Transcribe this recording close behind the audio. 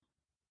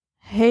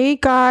Hey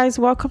guys,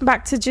 welcome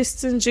back to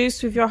Gist and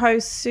Juice with your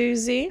host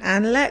Susie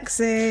and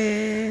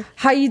Lexi.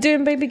 How you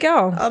doing, baby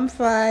girl? I'm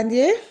fine.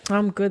 You?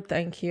 I'm good,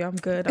 thank you. I'm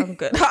good.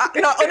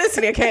 No,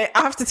 honestly, okay, I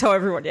have to tell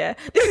everyone, yeah,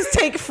 this is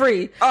take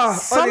 3.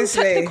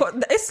 Honestly,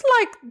 it's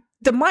like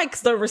the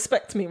mics don't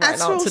respect me right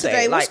now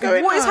today. What's Like,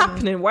 going what on? Is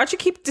happening? Why'd you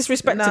keep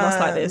disrespecting us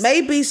like this?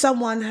 Maybe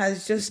someone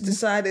has just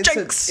decided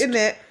Jinx. to,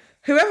 innit?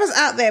 Whoever's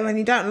out there and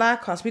you don't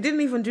like us, we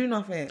didn't even do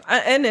nothing.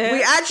 Innit?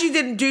 We actually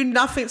didn't do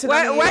nothing to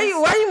Why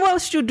you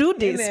else you do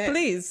this, Innit?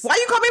 please? Why are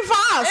you coming for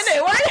us?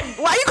 Innit?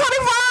 Why are you coming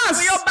for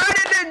us? You're bad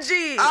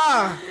energy.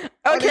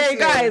 Okay, Honestly.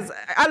 guys.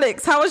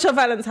 Alex, how was your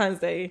Valentine's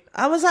Day?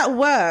 I was at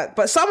work,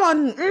 but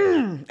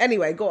someone...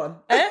 Anyway, go on.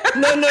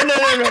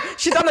 No.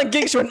 She done a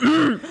gig. She went,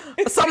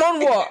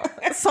 Someone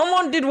what?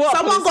 Someone did what?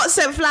 Someone got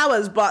sent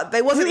flowers, but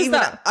they wasn't Who was even...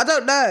 that? I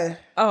don't know.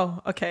 Oh,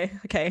 okay.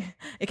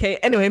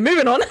 Anyway,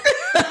 moving on.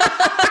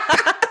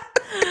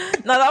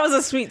 No, that was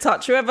a sweet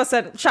touch. Whoever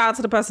sent, shout out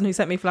to the person who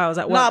sent me flowers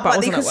at work. No, but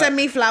they wasn't could at work. send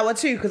me flower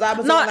too, because I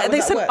was the one that was they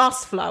at sent work.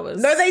 us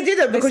flowers. No, they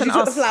didn't, because sent you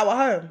took the us- flower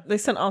home. They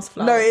sent us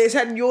flowers. No, it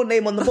had your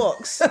name on the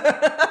box.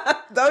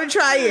 Don't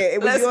try it.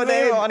 It was Let's your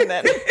name move on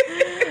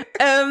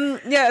then.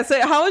 Yeah.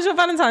 So, how was your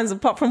Valentine's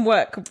apart from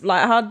work?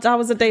 Like, how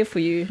was the day for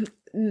you?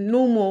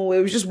 Normal.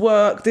 It was just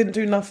work. Didn't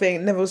do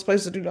nothing. Never was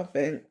supposed to do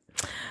nothing.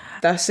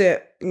 That's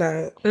it.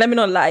 No. Let me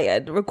not lie. Yeah,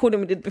 the recording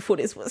we did before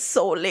this was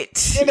so lit.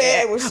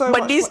 It was so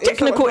but much these fun. It was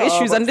so technical much fun,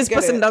 issues but and this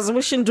forget person it. that's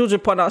wishing Georgia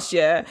upon us.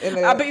 Yeah,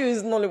 Innit? I bet you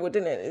it's Nollywood,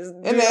 innit? It's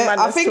doing Innit?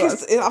 madness I think to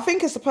it's. us. I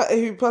think it's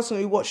the person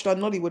who watched our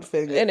Nollywood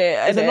thing.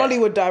 Innit? It's a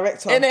Nollywood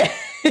director.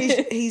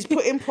 Innit? He's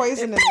putting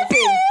poison in the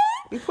thing.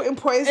 He's putting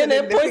poison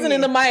in the poison thingy.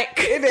 in the mic.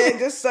 Innit?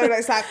 Just so that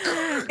it's like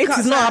It cuts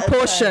is not out our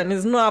portion.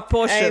 It's not our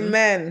portion.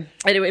 Amen.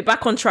 Anyway,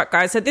 back on track,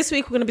 guys. So this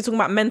week we're going to be talking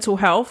about mental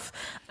health,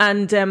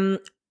 and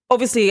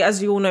obviously,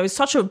 as you all know, it's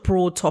such a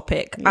broad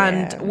topic,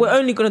 and we're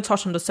only going to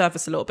touch on the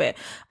surface a little bit.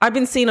 I've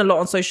been seeing a lot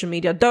on social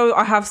media, though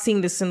I have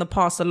seen this in the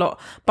past a lot,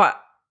 but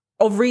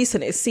of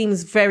recent, it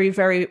seems very,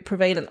 very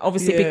prevalent,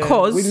 obviously,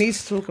 because we need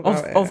to talk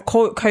about of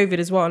COVID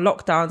as well, and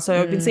lockdown.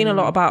 So I've been seeing a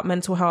lot about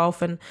mental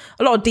health and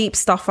a lot of deep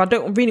stuff. I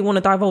don't really want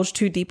to divulge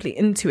too deeply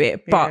into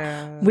it, but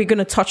we're going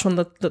to touch on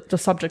the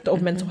subject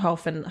of mental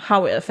health and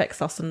how it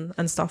affects us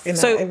and stuff. in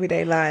So our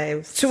everyday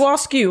lives. to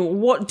ask you,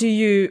 what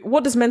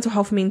does mental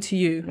health mean to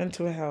you?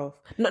 Mental health.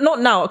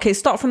 Not now. Okay,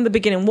 start from the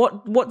beginning.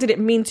 What did it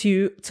mean to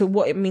you to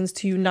what it means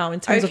to you now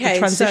in terms of the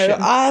transition? So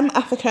I'm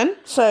African.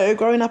 So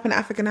growing up in an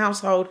African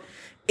household,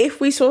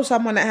 if we saw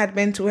someone that had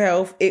mental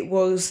health, it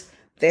was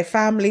their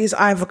family's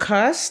either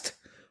cursed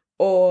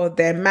or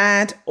they're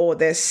mad or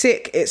they're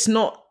sick. It's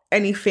not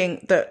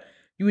anything that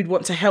you would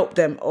want to help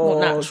them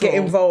or get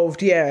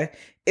involved. Yeah.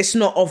 It's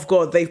not of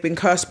God. They've been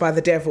cursed by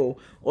the devil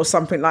or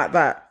something like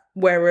that.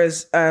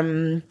 Whereas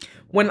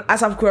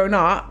as I've grown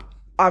up,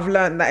 I've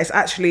learned that it's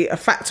actually a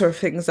factor of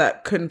things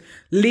that can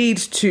lead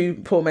to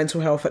poor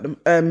mental health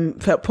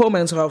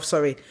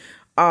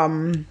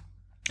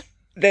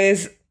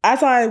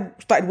As I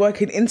started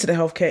working into the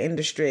healthcare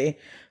industry,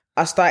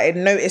 I started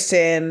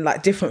noticing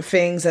like different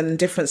things and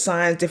different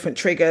signs, different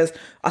triggers.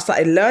 I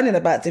started learning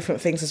about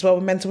different things as well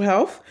with mental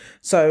health.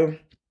 So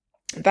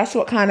that's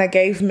what kind of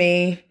gave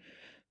me,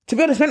 to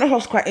be honest, mental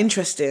health is quite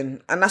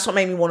interesting. And that's what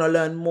made me want to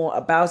learn more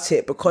about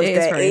it, because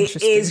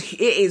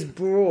it is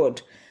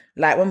broad.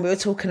 Like when we were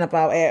talking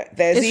about it,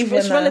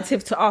 it's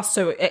relative to us,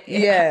 so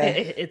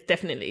it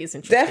definitely is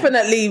interesting.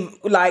 Definitely,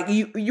 like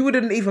you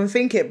wouldn't even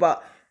think it,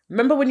 but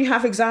remember when you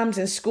have exams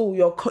in school,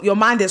 your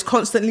mind is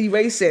constantly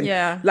racing.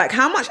 Yeah. Like,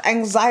 how much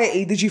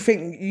anxiety did you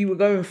think you were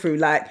going through?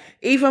 Like,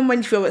 even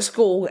when you're at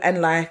school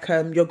and like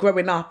you're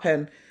growing up,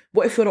 and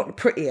what if you're not the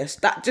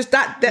prettiest? That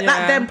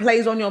then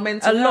plays on your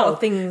mental health. A lot of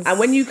things. And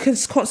when you can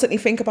constantly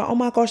think about, oh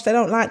my gosh, they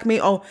don't like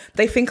me, or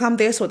they think I'm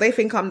this, or they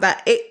think I'm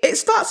that. It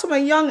starts from a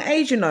young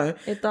age, you know.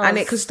 It does. And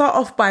it can start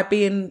off by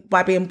being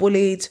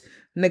bullied,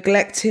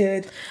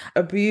 neglected,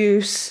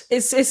 abuse.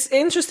 It's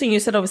interesting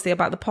you said obviously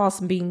about the past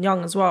and being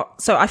young as well.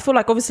 So I feel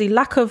like obviously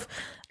lack of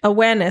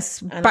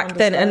awareness back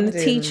then and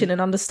teaching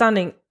and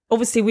understanding.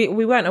 Obviously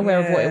we weren't aware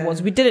of what it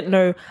was. We didn't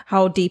know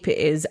how deep it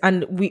is,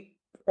 and we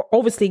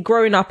obviously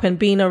growing up and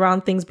being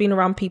around things, being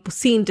around people,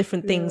 seeing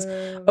different things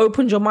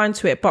opened your mind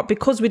to it. But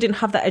because we didn't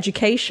have that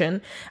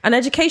education, and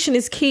education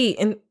is key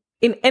in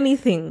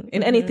anything,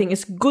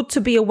 it's good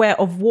to be aware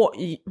of what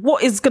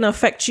is going to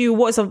affect you,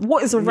 what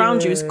is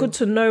around you. It's good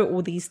to know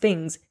all these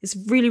things. It's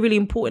really, really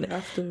important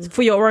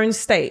for your own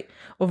state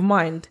of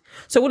mind.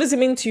 So what does it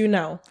mean to you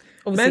now?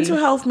 Obviously,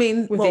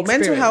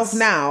 mental health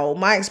now,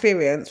 my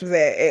experience with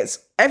it, it's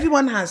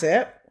everyone has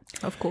it.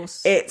 Of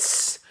course.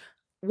 It's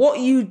what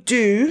you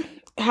do,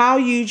 how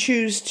you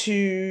choose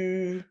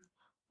to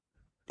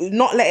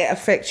not let it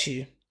affect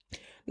you.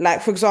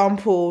 Like, for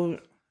example,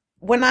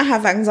 when I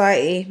have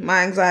anxiety,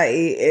 my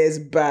anxiety is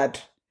bad.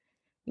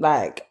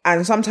 Like,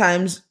 and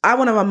sometimes I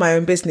want to run my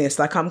own business.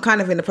 Like, I'm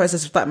kind of in the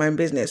process of starting my own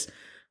business.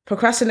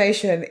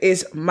 Procrastination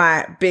is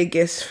my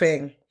biggest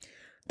thing.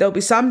 There'll be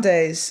some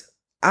days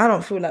I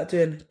don't feel like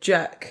doing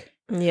jack.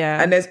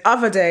 Yeah. And there's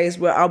other days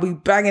where I'll be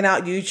banging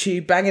out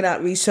YouTube, banging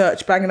out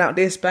research, banging out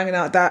this, banging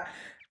out that.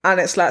 And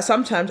it's like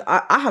sometimes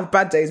I have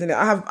bad days, and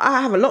I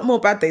have a lot more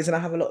bad days, and I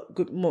have a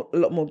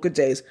lot more good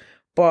days.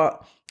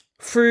 But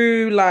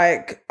through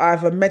like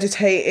either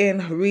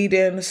meditating,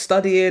 reading,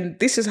 studying,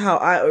 this is how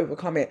I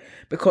overcome it,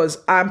 because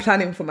I'm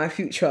planning for my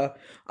future.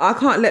 I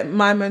can't let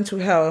my mental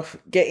health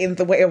get in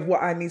the way of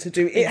what I need to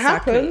do. It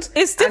happens.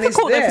 It's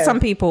difficult though for some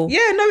people.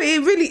 Yeah, no,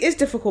 it really is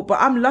difficult.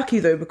 But I'm lucky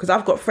though, because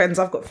I've got friends,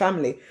 I've got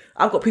family,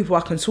 I've got people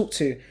I can talk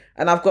to,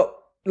 and I've got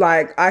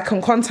like, I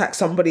can contact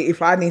somebody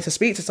if I need to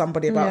speak to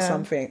somebody about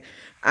something.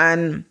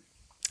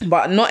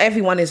 But not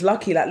everyone is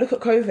lucky. Like, look at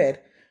COVID.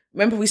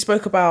 Remember we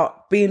spoke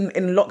about being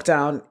in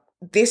lockdown.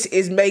 This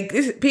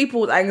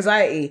people's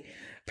anxiety,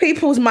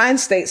 people's mind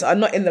states are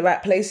not in the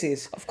right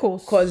places. Of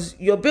course. Because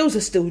your bills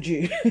are still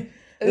due.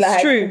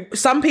 It's true.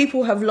 Some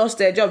people have lost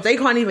their jobs. They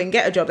can't even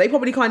get a job. They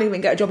probably can't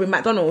even get a job in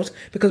McDonald's,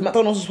 because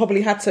McDonald's has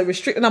probably had to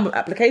restrict the number of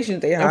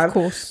applications they have. Of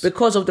course.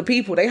 Because of the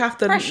people. They have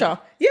to... Pressure.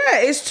 Yeah,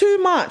 it's too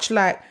much.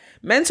 Like,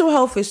 mental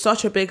health is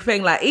such a big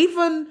thing. Like,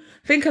 even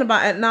thinking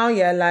about it now,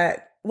 yeah,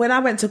 like, when I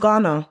went to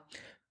Ghana,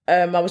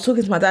 I was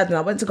talking to my dad, and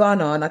I went to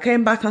Ghana, and I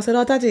came back and I said,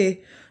 oh,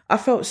 Daddy, I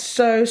felt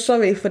so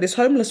sorry for this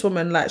homeless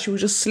woman. Like, she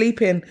was just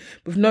sleeping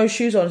with no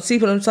shoes on,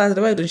 sleeping on the side of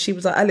the road. And she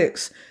was like,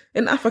 Alex,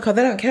 in Africa,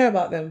 they don't care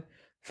about them.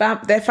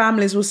 Their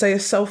families will say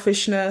it's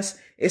selfishness,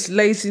 it's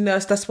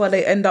laziness. That's why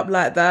they end up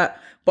like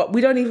that. But we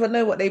don't even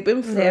know what they've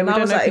been through. And I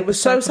was like, it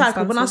was so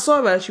sad. When I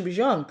saw her, she was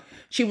young.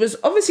 She was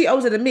obviously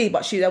older than me,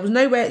 but there was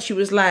nowhere. She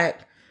was like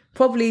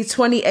probably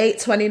 28,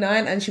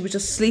 29, and she was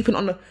just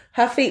sleeping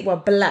her feet were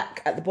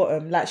black at the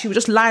bottom. Like, she was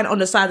just lying on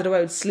the side of the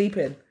road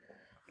sleeping.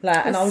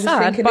 Like, and I was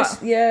just thinking,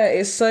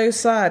 it's so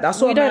sad. I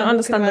saw we don't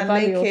understand the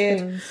value of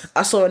things.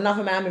 I saw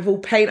another man with all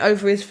paint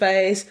over his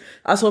face.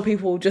 I saw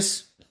people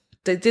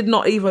they did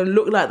not even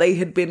look like they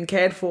had been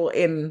cared for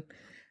in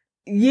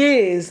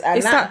years,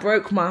 and that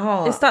broke my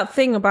heart. It's that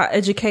thing about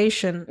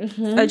education,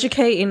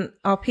 educating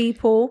our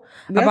people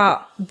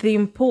about the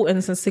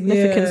importance and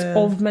significance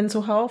of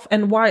mental health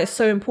and why it's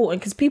so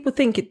important, because people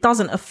think it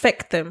doesn't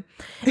affect them.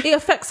 It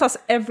affects us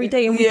every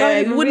day, and we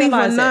don't even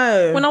realize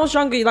it. When I was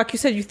younger, like you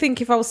said, you think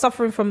if I was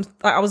suffering from,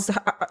 like, I was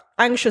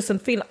anxious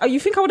and feeling, you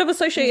think I would have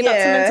associated that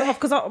to mental health,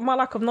 because of my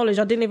lack of knowledge,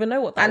 I didn't even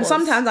know what that was.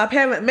 And sometimes our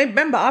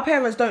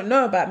parents don't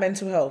know about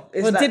mental health.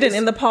 Didn't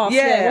in the past.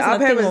 Our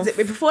parents,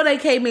 before they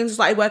came in and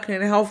started working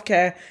in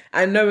healthcare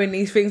and knowing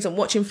these things and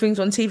watching things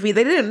on TV,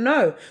 they didn't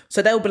know.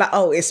 So they'll be like,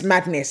 oh, it's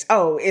madness.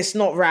 Oh, it's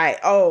not right.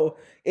 Oh,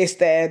 it's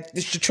the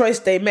choice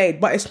they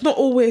made. But it's not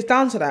always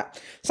down to that.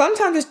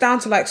 Sometimes it's down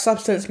to like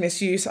substance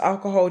misuse,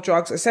 alcohol,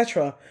 drugs,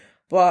 etc.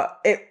 But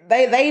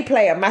they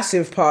play a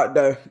massive part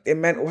though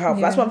in mental health.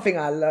 That's one thing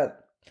I learned.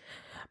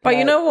 But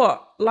you know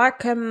what?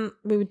 Like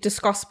we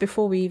discussed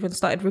before we even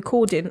started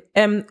recording,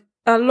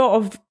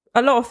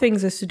 a lot of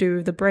things is to do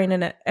with the brain,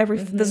 and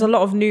there's a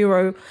lot of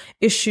neuro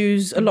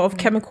issues, a lot of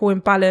chemical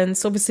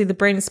imbalance. Obviously, the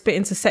brain is split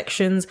into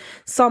sections.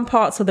 Some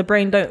parts of the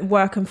brain don't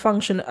work and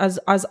function as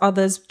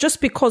others,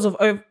 just because of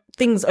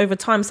things over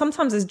time.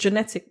 Sometimes it's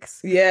genetics.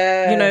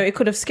 Yeah. You know, it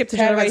could have skipped a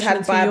generation had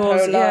into bipolar,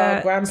 yours.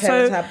 Yeah.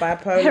 Grandparents had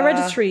bipolar.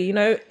 Hereditary, you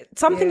know.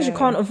 Some things you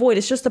can't avoid.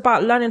 It's just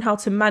about learning how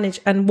to manage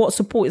and what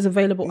support is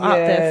available out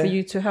there for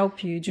you to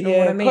help you. Do you know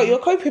what I mean? Your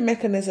coping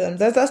mechanisms.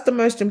 That's the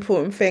most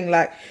important thing.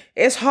 Like,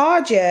 it's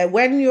hard,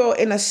 when you're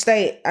in a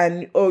state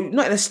or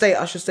not in a state,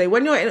 I should say,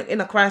 when you're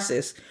in a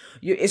crisis,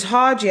 it's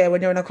hard,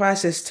 when you're in a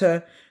crisis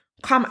to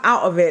come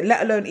out of it,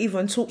 let alone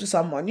even talk to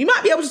someone. You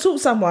might be able to talk to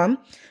someone,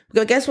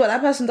 but guess what?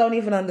 That person don't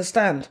even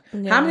understand.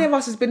 Yeah. How many of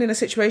us has been in a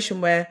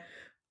situation where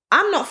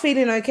I'm not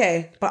feeling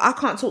okay, but I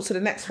can't talk to the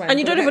next friend. And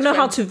you don't even know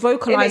how to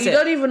vocalize it. You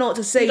don't even know what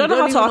to say. You don't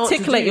know how to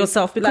articulate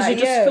yourself, because you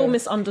just feel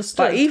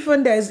misunderstood.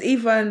 But there's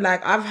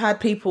like, I've had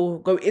people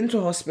go into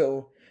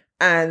hospital,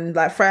 and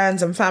like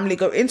friends and family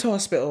go into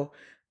hospital.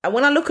 And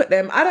when I look at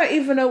them, I don't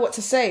even know what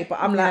to say, but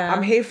I'm like,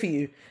 I'm here for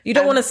you. You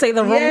don't want to say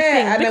the wrong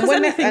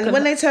thing. And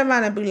when they turn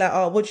around and be like,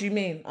 oh, what do you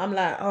mean? I'm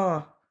like,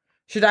 oh,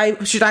 should I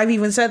have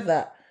even said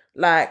that?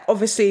 Like,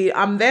 obviously,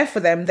 I'm there for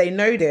them. They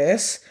know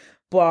this.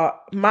 But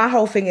my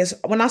whole thing is,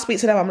 when I speak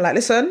to them, I'm like,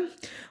 listen,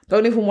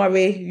 don't even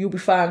worry. You'll be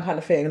fine, kind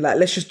of thing. Like,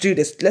 let's just do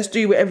this. Let's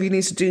do whatever you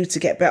need to do to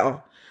get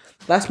better.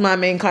 That's my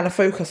main kind of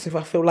focus, if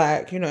I feel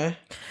like, You know,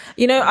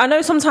 I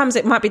know sometimes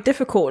it might be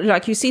difficult.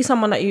 Like, you see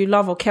someone that you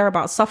love or care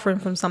about suffering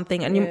from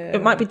something, and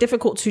it might be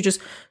difficult to just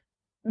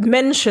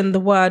mention the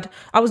word.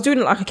 I was doing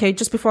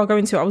just before I go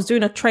into it, I was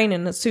doing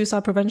a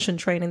suicide prevention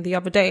training the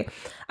other day,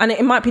 and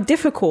it might be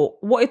difficult.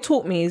 What it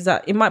taught me is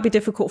that it might be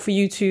difficult for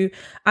you to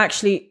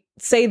actually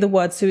say the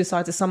word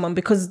suicide to someone,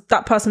 because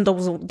that person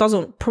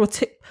doesn't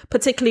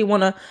particularly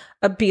want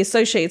to be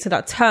associated to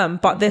that term,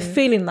 but they're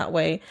feeling that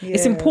way.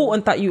 It's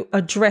important that you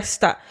address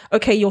that.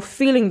 Okay, you're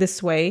feeling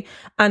this way,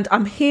 and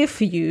I'm here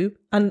for you,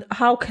 and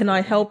how can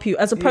I help you?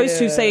 As opposed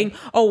to saying,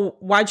 oh,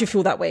 why'd you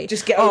feel that way?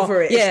 Just get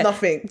over it. It's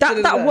nothing.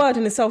 That word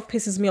in itself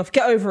pisses me off.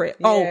 Get over it.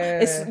 Oh,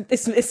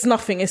 it's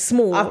nothing. It's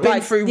small. I've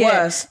been through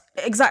worse.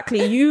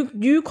 Exactly.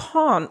 You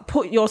can't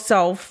put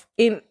yourself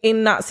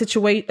in that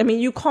situation. I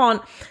mean, you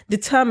can't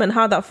determine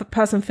how that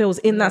person feels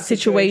in that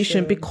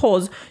situation,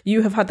 because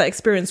you have had that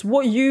experience experience,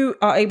 what you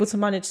are able to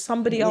manage,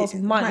 somebody else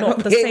might not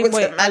the same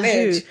way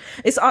as you.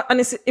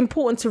 It's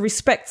important to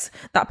respect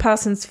that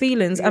person's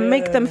feelings and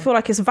make them feel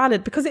like it's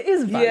valid, because it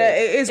is valid. Yeah,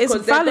 it is. It's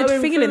valid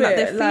feeling that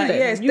they're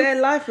feeling. It's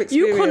their life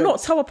experience. You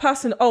cannot tell a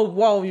person, oh,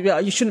 well,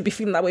 you shouldn't be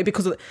feeling that way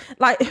because of,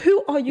 like,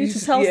 who are you to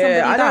tell somebody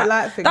that? I don't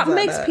like things that like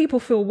makes that. people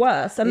feel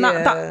worse, and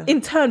that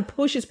in turn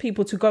pushes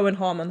people to go and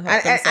harm and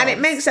hurt themselves. And it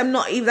makes them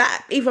not even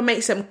that, even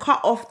makes them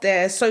cut off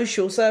their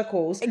social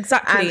circles.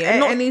 Exactly. And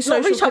not, any not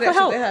social reach out for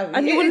help.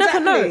 And you will never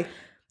know.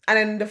 And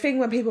then the thing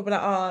when people be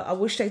like, oh, I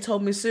wish they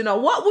told me sooner.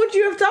 What would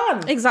you have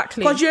done?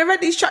 Exactly. Because you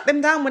already shut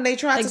them down when they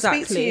tried to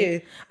speak to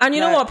you. And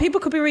you know what? People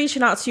could be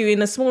reaching out to you in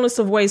the smallest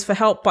of ways for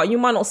help, but you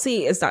might not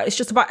see it as that. It's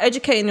just about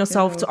educating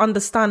yourself to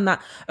understand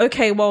that,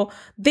 okay, well,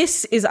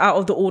 this is out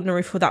of the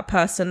ordinary for that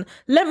person.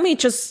 Let me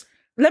just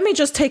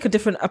take a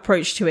different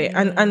approach to it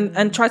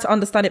and try to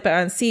understand it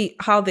better and see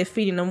how they're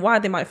feeling and why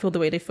they might feel the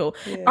way they feel.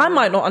 Yeah. I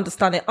might not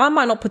understand it. I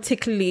might not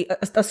particularly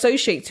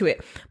associate to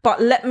it,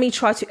 but let me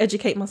try to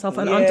educate myself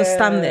and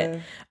understand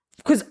it.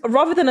 Because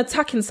rather than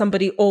attacking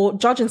somebody or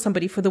judging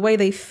somebody for the way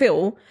they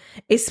feel,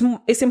 it's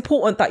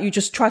important that you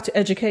just try to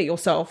educate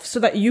yourself so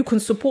that you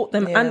can support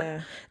them. Yeah.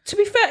 And to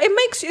be fair,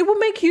 it will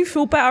make you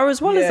feel better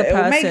as well as a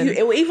person.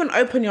 It will even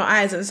open your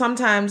eyes. And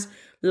sometimes,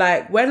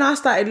 like, when I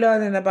started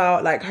learning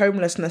about, like,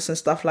 homelessness and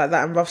stuff like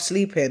that and rough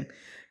sleeping,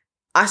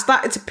 I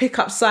started to pick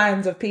up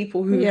signs of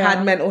people who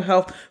had mental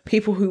health,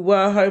 people who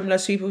were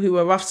homeless, people who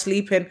were rough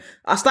sleeping.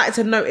 I started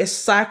to notice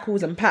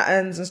cycles and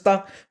patterns and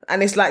stuff.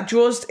 And it's like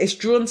it's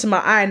drawn to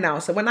my eye now.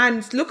 So when I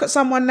look at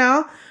someone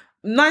now,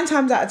 9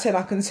 times out of 10,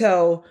 I can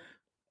tell,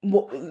 you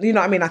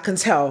know what I mean? I can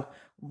tell.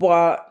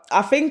 But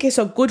I think it's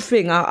a good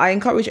thing. I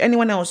encourage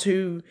anyone else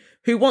who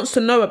wants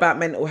to know about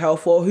mental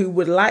health or who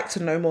would like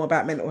to know more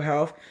about mental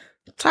health,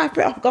 type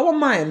it up. Go on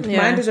Mind.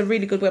 Yeah. Mind is a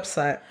really good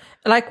website.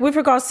 Like, with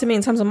regards to me,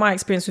 in terms of my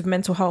experience with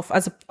mental health,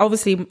 as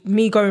obviously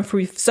me going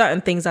through certain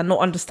things and not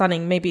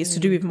understanding, maybe it's to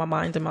do with my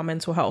mind and my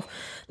mental health.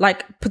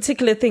 Like,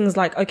 particular things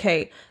like,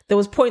 okay, there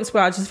was points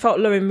where I just felt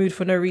low in mood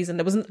for no reason.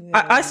 There wasn't,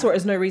 I saw it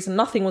as no reason.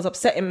 Nothing was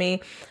upsetting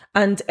me.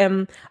 And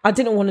I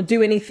didn't want to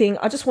do anything.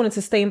 I just wanted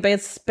to stay in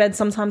bed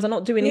sometimes and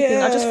not do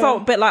anything. I just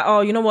felt a bit like, oh,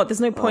 you know what?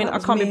 There's no point. I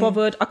can't be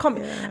bothered. I can't.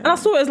 And I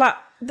saw it as like,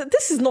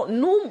 this is not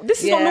normal.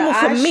 This is not normal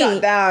for me.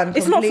 Shut down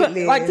it's not for,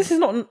 like, this is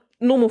not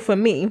normal for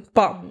me,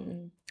 but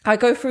I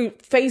go through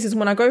phases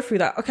when I go through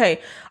that.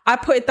 Okay, I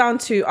put it down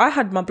to, I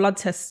had my blood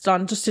tests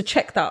done just to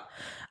check that.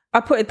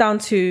 I put it down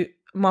to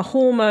my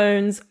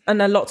hormones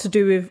and a lot to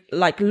do with,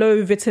 like,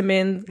 low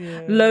vitamins,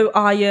 low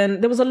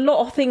iron. There was a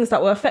lot of things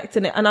that were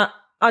affecting it. And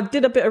I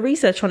did a bit of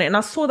research on it, and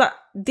I saw that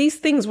these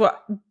things were,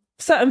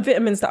 certain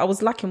vitamins that I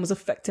was lacking was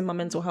affecting my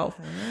mental health.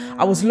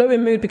 I was low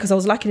in mood because I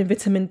was lacking in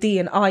vitamin D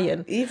and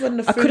iron.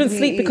 I couldn't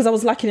sleep because I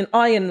was lacking in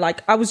iron.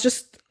 Like, I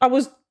was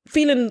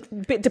feeling a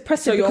bit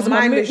depressive. So your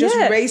mind is just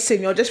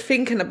racing. You're just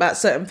thinking about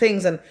certain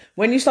things, and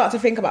when you start to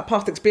think about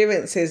past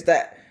experiences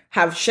that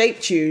have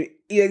shaped you,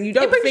 you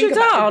don't think you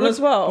about down as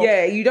well.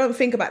 Yeah, you don't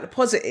think about the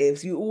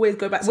positives. You always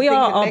go back to we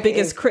are our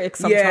biggest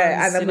critics sometimes.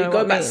 Yeah, and then we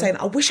go back saying,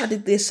 I wish I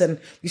did this, and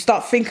you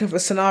start thinking of a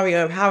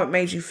scenario of how it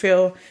made you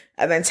feel,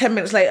 and then 10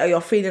 minutes later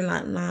you're feeling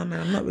like, nah, man,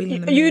 I'm not really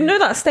in the mood. You know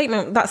that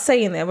statement, that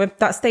saying there, with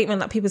that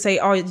statement that people say,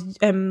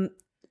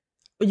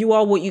 you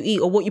are what you eat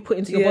or what you put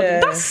into your body.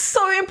 That's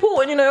so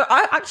important. You know,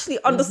 I actually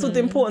understood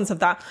the importance of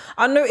that.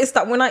 I noticed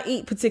that when I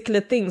eat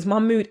particular things, my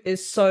mood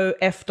is so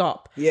effed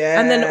up. Yeah.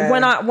 And then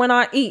when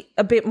I eat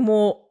a bit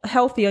more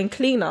healthier and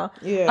cleaner,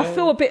 I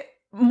feel a bit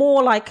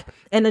more, like,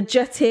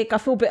 energetic. I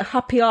feel a bit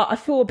happier. I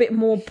feel a bit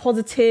more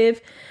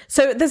positive.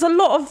 So there's a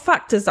lot of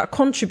factors that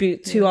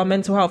contribute to our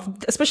mental health,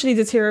 especially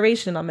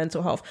deterioration in our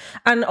mental health.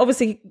 And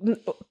obviously,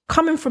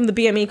 coming from the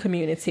BME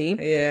community,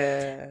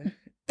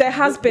 there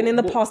has been in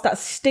the past that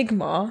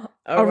stigma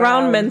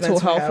around mental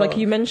health. Like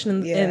you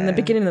mentioned in the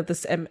beginning of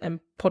this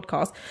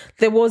podcast,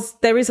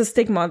 there is a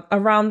stigma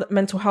around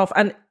mental health,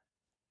 and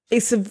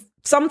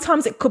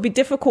sometimes it could be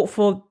difficult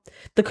for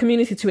the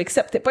community to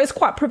accept it, but it's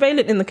quite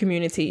prevalent in the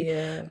community.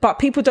 But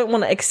people don't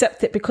want to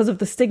accept it because of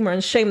the stigma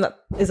and shame that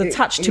is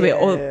attached to it,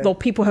 or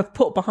people have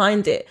put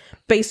behind it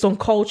based on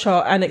culture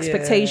and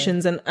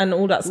expectations and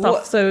all that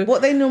stuff. So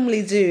what they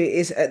normally do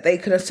is they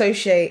can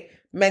associate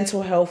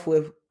mental health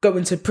with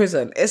going to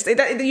prison.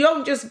 You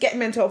don't just get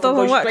mental health and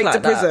go straight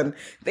to prison.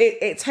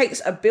 It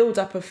takes a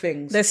build-up of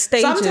things. There's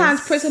stages.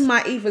 Sometimes prison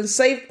might even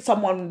save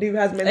someone who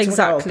has mental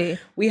health.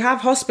 We have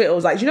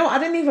hospitals. Like, I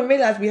didn't even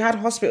realise we had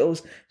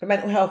hospitals for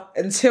mental health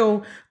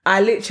until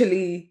I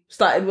literally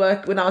started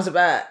work when I was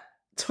about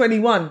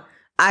 21.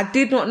 I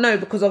did not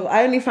know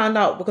I only found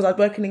out because I was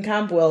working in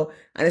Camberwell,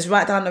 and it's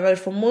right down the road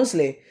from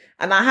Moseley.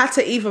 And I had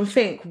to even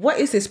think, what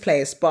is this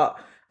place? But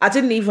I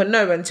didn't even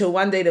know until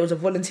one day there was a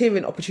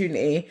volunteering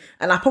opportunity,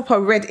 and I proper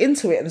read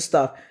into it and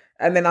stuff.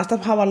 And then that's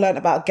how I learned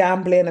about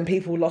gambling, and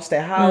people lost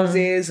their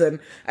houses,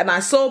 and I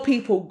saw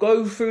people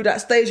go through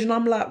that stage, and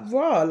I'm like,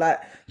 raw, like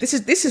this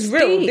is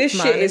real. Deep, this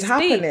shit is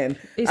happening.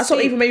 That's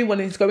what even made me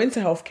wanting to go into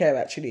healthcare,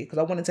 actually, because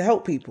I wanted to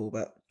help people.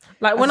 But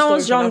like when I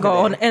was younger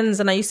on ends,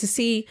 and I used to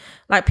see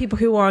like people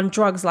who were on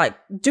drugs, like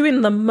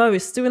doing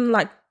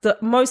like the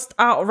most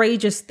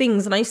outrageous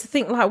things, and I used to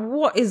think like,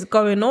 what is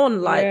going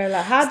on? Like,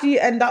 how do you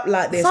end up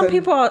like this? Some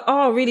people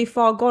are really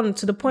far gone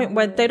to the point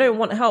where they don't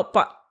want help,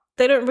 but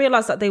they don't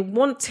realize that they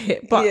want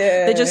it, but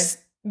they're just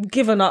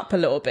given up a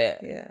little bit.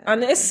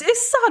 And it's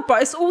sad,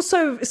 but it's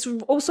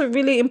also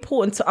really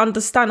important to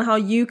understand how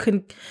you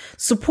can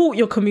support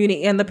your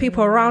community and the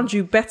people around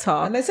you better.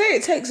 And they say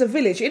it takes a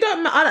village. It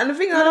don't matter. And the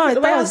thing, the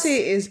way I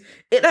see it is,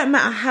 it don't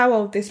matter how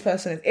old this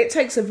person is. It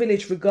takes a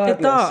village regardless.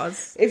 It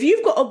does. If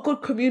you've got a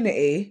good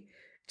community,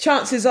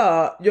 chances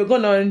are you're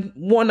gonna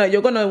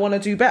wanna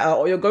do better,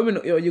 or you're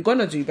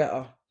gonna do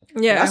better.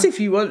 Yeah, that's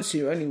if you want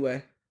to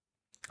anyway.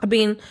 I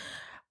mean,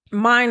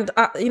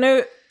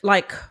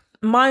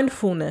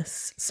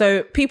 mindfulness.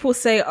 So people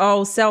say,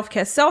 oh,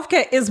 self-care.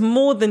 Self-care is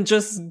more than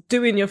just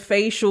doing your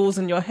facials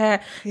and your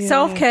hair.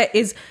 Self-care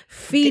is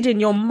feeding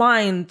your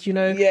mind,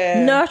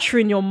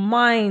 nurturing your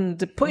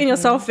mind, putting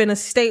yourself in a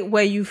state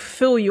where you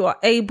feel you are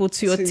able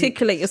to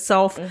articulate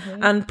yourself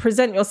and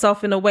present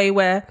yourself in a way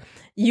where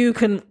you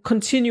can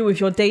continue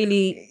with your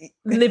daily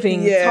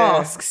living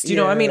tasks. Do you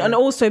know what I mean? And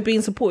also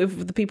being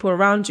supportive of the people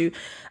around you.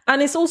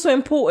 And it's also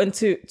important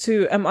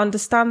to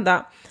understand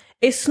that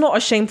it's not a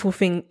shameful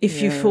thing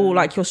if you feel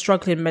like you're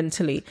struggling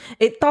mentally.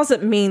 It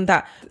doesn't mean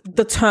that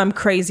the term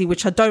crazy,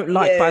 which I don't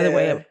like, by the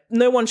way,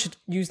 no one should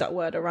use that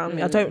word around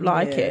me. I don't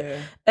like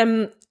it.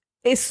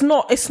 It's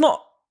not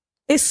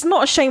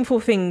a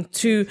shameful thing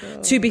to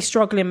be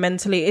struggling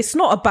mentally. It's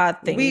not a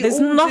bad thing. There's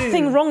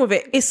nothing wrong with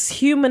it. It's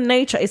human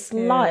nature. It's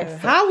life.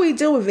 How we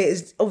deal with it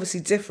is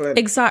obviously different.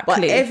 Exactly.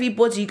 But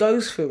everybody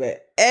goes through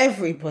it.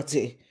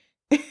 Everybody.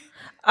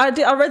 I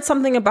read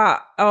something about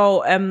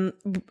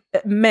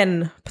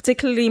men,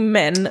 particularly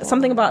men.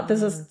 Something about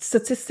there's a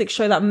statistics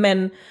show that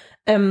men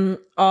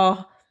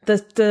are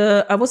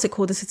the what's it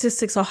called? The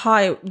statistics are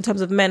high in terms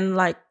of men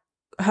like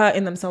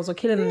hurting themselves or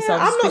killing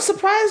themselves. I'm not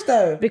surprised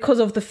though, because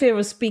of the fear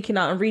of speaking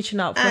out and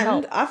reaching out for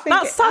help. I think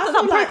that's something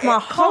that breaks my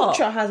heart.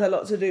 Culture has a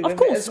lot to do with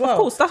it as well. Of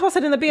course, that's what I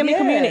said in the BME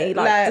community.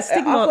 Like the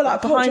stigma I feel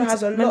like culture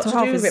has a lot to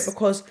do with it,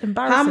 because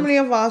how many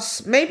of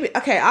us? Maybe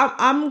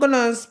I'm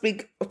gonna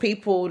speak of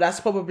people that's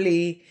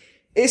probably.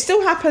 It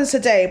still happens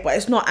today, but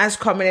it's not as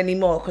common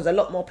anymore because a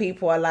lot more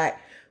people are like,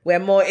 we're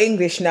more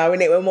English now,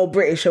 innit? We're more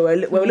British, or we're a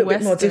little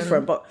bit more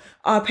different. But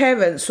our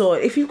parents, or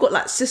if you've got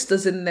like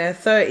sisters in their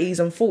 30s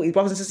and 40s,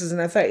 brothers and sisters in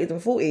their 30s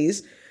and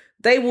 40s,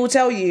 they will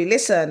tell you,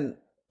 listen,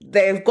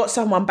 they've got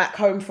someone back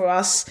home for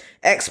us,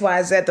 X,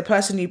 Y, Z, the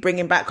person you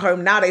bringing back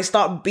home. Now they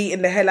start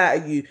beating the hell out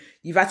of you.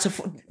 You've had to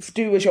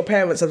do as your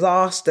parents have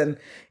asked, and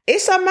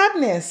it's a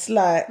madness.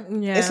 Like,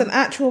 it's an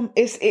actual,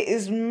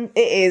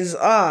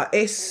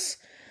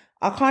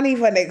 I can't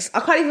even,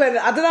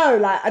 I don't know,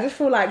 like, I just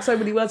feel like so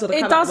many words are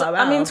it does.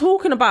 I mean,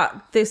 talking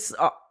about this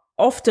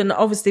often,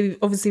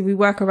 obviously we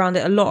work around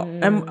it a lot,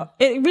 and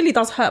it really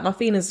does hurt my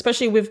feelings,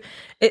 especially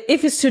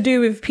if it's to do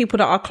with people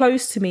that are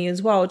close to me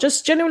as well.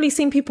 Just generally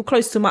seeing people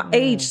close to my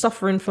age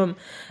suffering from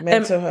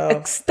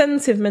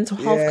extensive mental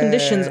health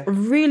conditions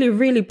really,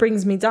 really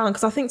brings me down,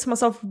 because I think to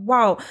myself,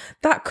 wow,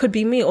 that could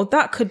be me, or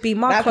that could be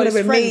my close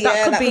friend,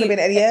 that could be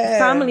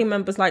family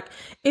members. Like,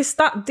 it's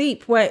that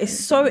deep where it's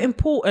so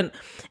important.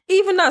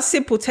 Even that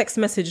simple text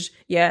message,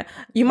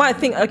 you might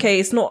think, okay,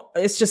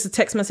 it's just a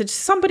text message.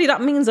 Somebody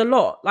that means a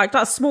lot, like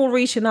that small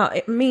reaching out,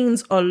 it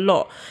means a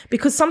lot,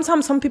 because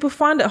sometimes some people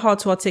find it hard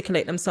to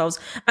articulate themselves,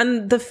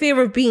 and the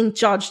fear of being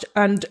judged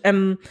and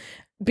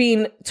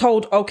being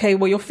told, okay,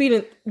 well,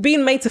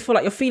 being made to feel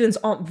like your feelings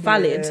aren't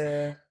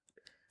valid,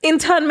 in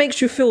turn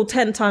makes you feel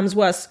 10 times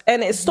worse,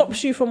 and it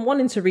stops you from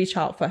wanting to reach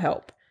out for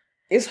help.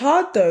 It's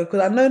hard though,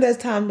 because I know there's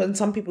times when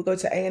some people go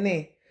to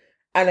A&E,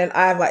 and then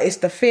it's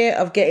the fear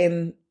of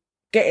getting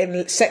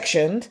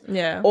sectioned,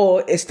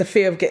 or it's the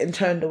fear of getting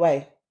turned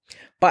away.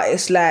 But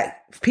it's like,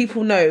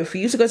 people know, for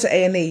you to go to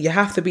A&E, you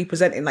have to be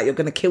presenting like you're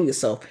going to kill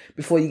yourself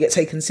before you get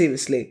taken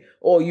seriously,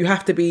 or you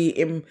have to be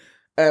in,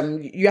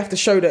 you have to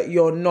show that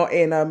you're not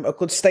in a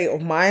good state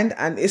of mind,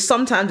 and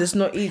sometimes it's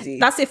not easy.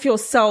 That's if you're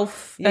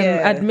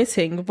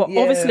admitting, but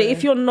obviously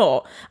if you're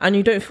not, and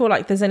you don't feel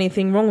like there's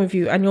anything wrong with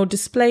you, and you're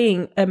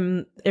displaying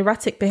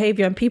erratic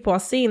behavior, and people are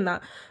seeing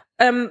that,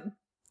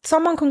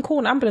 someone can call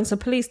an ambulance or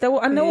police, they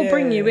will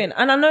bring you in.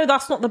 And I know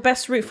that's not the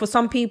best route for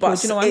some people, but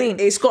do you know what I mean?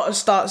 It's got to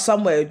start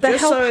somewhere.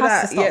 Just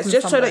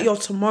so that your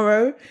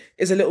tomorrow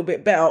is a little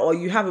bit better, or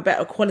you have a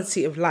better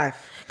quality of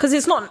life. Because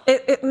it's not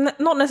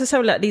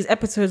necessarily that these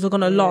episodes are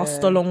going to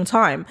last a long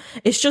time.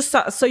 It's just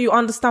that so you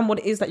understand what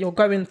it is that you're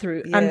going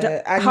through,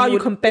 and how you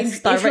can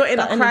best direct that energy. If you're in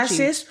a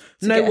crisis,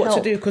 know what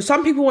to do. Because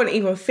some people won't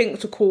even think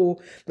to call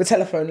the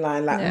telephone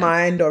line, like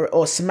Mind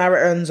or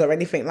Samaritans or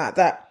anything like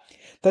that.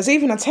 There's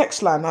even a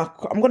text line.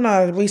 I'm going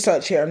to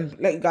research it and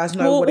let you guys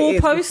know what it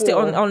is. We'll post it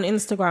on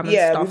Instagram and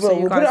stuff. We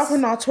will. We'll put it up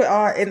on our Twitter,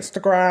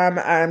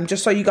 Instagram,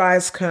 just so you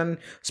guys can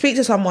speak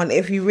to someone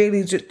if you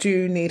really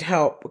do need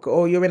help,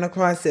 or you're in a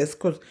crisis,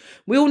 because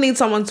we all need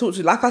someone to talk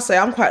to. Like I say,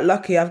 I'm quite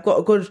lucky. I've got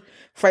a good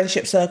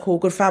friendship circle,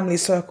 good family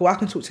circle. I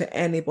can talk to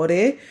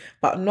anybody,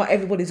 but not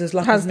everybody's as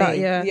lucky as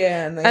me.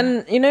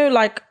 And you know,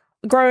 like,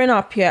 growing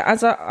up,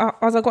 as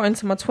I got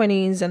into my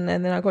 20s and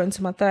then I got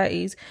into my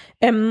 30s,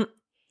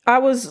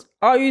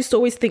 I used to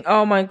always think,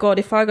 oh my God,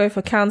 if I go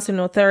for counseling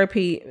or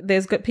therapy,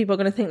 people are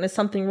going to think there's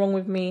something wrong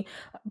with me.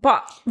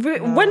 But when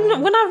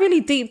I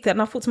really deeped it,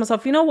 and I thought to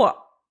myself, you know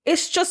what?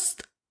 It's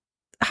just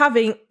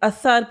having a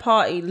third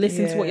party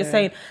listen to what you're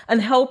saying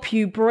and help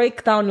you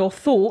break down your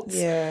thoughts,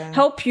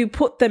 help you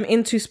put them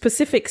into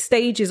specific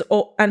stages,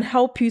 and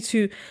help you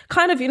to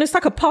kind of, it's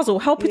like a puzzle,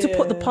 help you to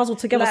put the puzzle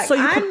together, like, so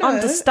you can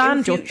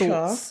understand your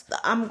thoughts.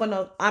 I'm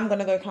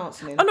gonna go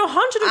counselling. Oh no,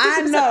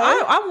 150%.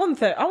 I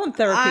want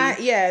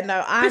therapy.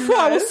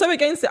 I was so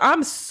against it.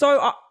 I'm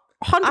so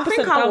 100%. I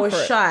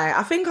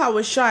think I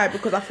was shy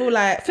because I feel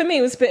like, for me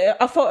it was a bit,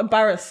 I felt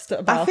embarrassed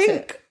about it. I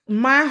think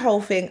my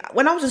whole thing,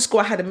 when I was in school,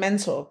 I had a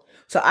mentor.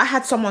 So I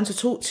had someone to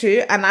talk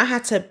to, and I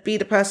had to be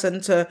the person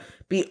to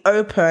be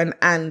open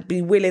and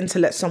be willing to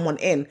let someone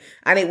in.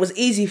 And it was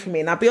easy for me.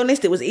 And I'll be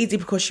honest, it was easy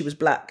because she was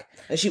black.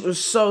 And she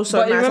was so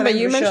but nice. Remember,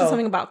 you mentioned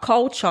something about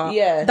culture.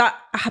 Yeah. That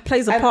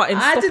plays a part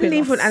in stopping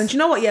us. And do you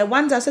know what? Yeah,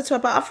 one day I said to her,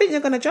 but I think you're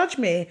going to judge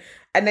me.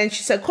 And then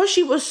she said, because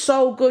she was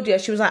so good,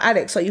 she was like,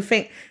 Alex, so you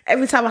think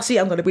every time I see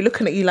you, I'm going to be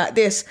looking at you like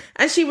this?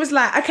 And she was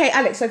like, okay,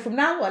 Alex, so from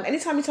now on,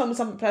 anytime you tell me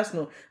something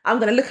personal, I'm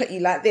going to look at you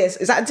like this.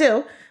 Is that a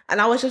deal? And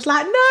I was just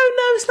like, no,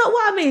 it's not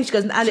what I mean. She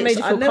goes, Alex,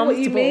 I know what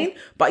you mean.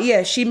 But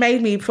yeah, she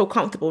made me feel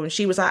comfortable. And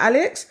she was like,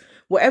 Alex,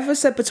 whatever's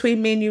said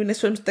between me and you in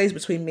this room stays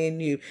between me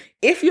and you.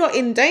 If you're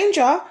in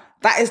danger,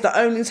 that is the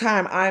only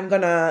time I'm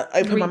going to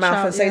open my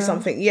mouth and say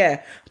something.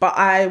 Yeah. But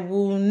I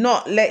will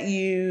not let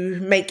you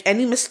make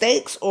any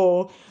mistakes,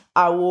 or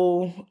I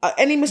will,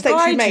 any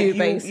mistakes you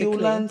make, you'll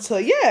learn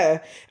to,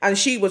 And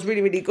she was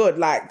really, really good.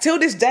 Like, till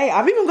this day,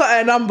 I've even got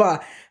her number.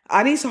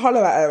 I need to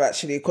holler at her,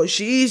 actually, because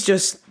she's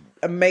just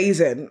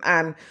amazing.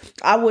 And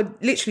I would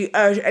literally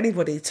urge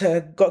anybody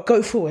to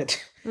go forward.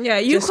 Yeah,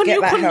 you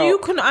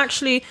can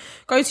actually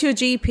go to your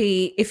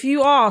GP if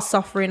you are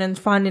suffering and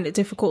finding it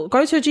difficult.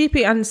 Go to your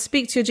GP and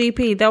speak to your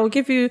GP. They'll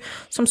give you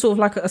some sort of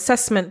like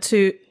assessment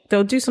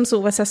they'll do some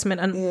sort of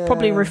assessment and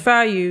probably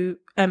refer you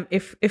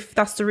if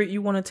that's the route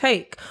you want to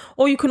take.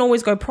 Or you can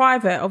always go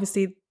private.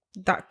 Obviously,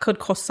 that could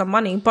cost some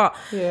money, but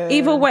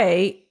either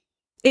way,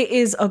 it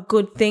is a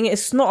good thing.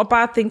 It's not a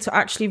bad thing to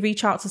actually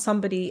reach out to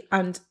somebody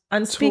and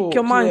speak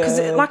your mind, because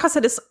like I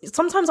said,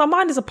 sometimes our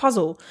mind is a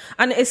puzzle,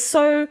 and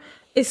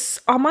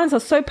our minds are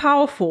so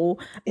powerful.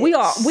 We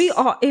have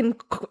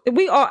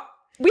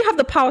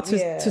the power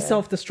to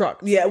self-destruct.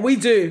 Yeah, we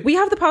do. We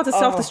have the power to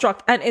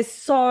self-destruct, and it's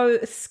so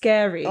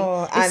scary.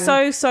 It's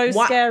so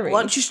scary.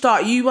 Once you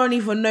start, you won't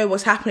even know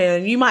what's happening,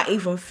 and you might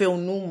even feel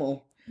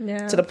normal.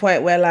 Yeah. To the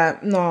point where,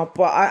 like, no,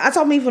 but as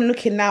I'm even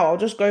looking now, I'll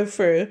just go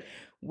through.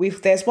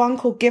 There's one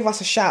called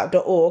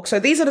giveusashout.org. So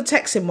these are the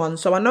texting ones.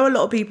 So I know a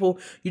lot of people,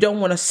 you don't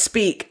want to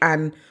speak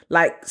and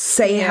like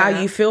say how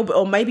you feel,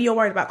 or maybe you're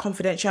worried about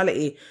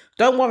confidentiality.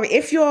 Don't worry.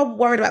 If you're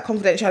worried about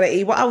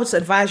confidentiality, what I would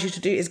advise you to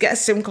do is get a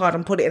SIM card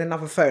and put it in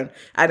another phone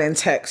and then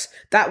text.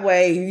 That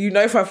way, you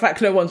know for a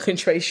fact no one can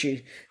trace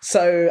you.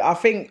 So I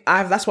think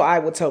that's what I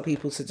would tell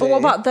people to do. But what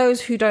about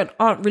those who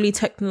aren't really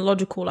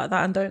technological like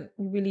that and don't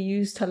really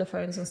use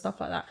telephones and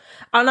stuff like that?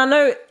 And I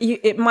know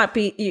it might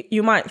be,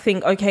 you might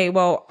think, okay,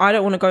 well, I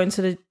don't want to go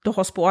into the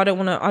hospital. I don't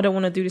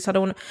want to do this.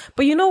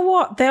 But you know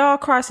what? There are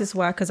crisis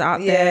workers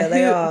out there.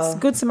 They are.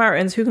 Good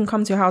Samaritans who can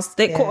come to your house.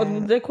 They call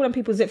them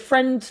people, is it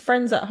friends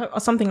at home or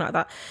something like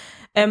that?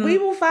 We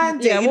will find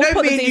it. Yeah, we'll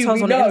put the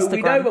details on Instagram.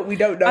 We know, but we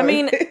don't know. I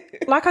mean,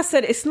 like I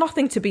said, it's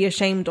nothing to be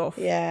ashamed of.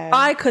 Yeah,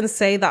 I can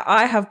say that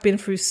I have been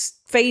through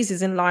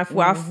phases in life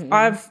where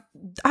I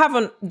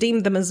haven't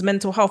deemed them as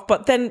mental health,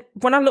 but then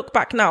when I look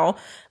back now,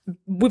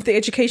 with the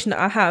education that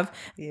I have,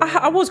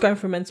 I was going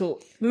through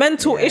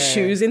mental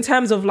issues in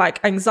terms of like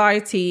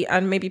anxiety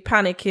and maybe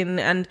panicking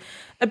and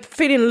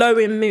feeling low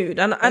in mood,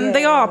 and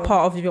they are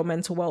part of your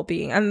mental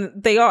well-being, and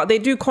they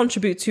do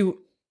contribute to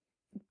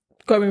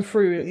going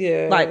through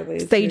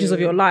stages of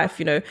your life.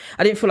 You know,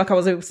 I didn't feel like I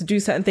was able to do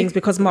certain things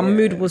because my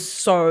mood was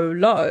so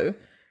low.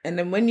 And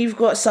then when you've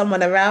got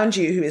someone around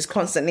you who is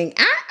constantly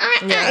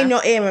in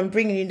your ear and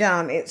bringing you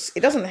down, it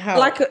doesn't help.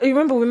 Like, you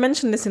remember we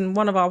mentioned this in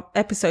one of our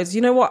episodes.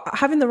 You know what?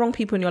 Having the wrong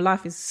people in your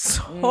life is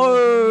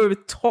so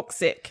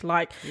toxic.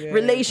 Like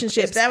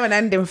relationships. It's never an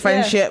ending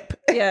friendship.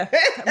 Yeah.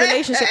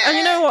 Relationship. And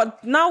you know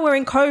what? Now we're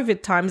in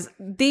COVID times.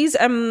 These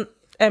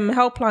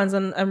helplines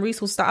and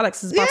resources that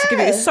Alex is about to give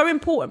you is so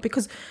important,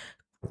 because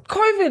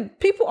COVID,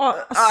 people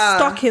are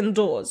stuck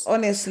indoors.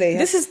 Honestly.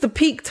 This is the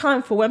peak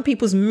time for when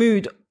people's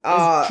mood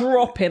is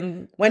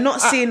dropping. We're not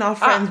seeing our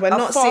friends. We're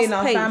not seeing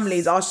our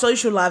families. Our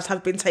social lives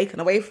have been taken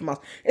away from us.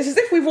 It's as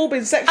if we've all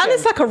been sectioned. And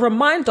it's like a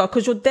reminder,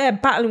 because you're there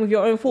battling with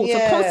your own thoughts.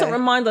 A constant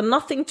reminder,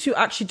 nothing to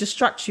actually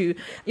distract you.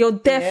 You're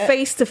there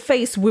face to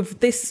face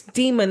with this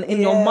demon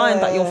in your mind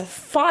that you're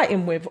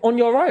fighting with on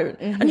your own.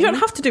 And you don't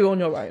have to do it on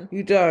your own.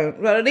 You don't.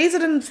 Well, these are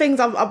the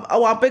things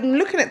I've been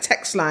looking at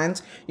text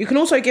lines. You can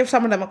also give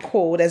some of them a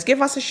call. There's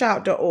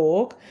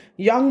giveusashout.org.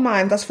 Young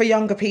Mind, that's for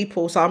younger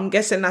people. So I'm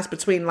guessing that's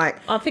between like...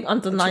 I think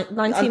under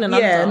 19 and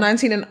yeah, under.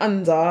 19 and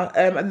under.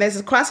 And there's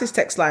a crisis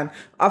text line.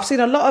 I've seen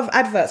a lot of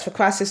adverts for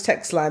crisis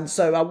text lines,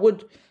 so I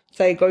would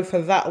say go for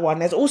that one.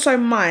 There's also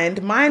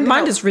Mind.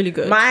 Mind is really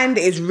good. Mind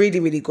is really,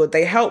 really good.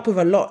 They help with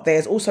a lot.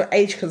 There's also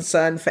Age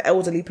Concern for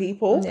elderly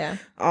people. Yeah.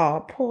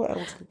 Oh, poor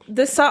elderly people.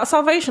 The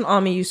Salvation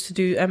Army used to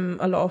do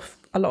a lot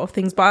of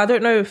things, but I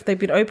don't know if they've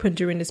been open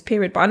during this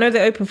period. But I know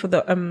they're open for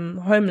the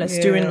homeless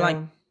during like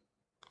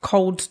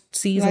cold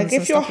seasons. Like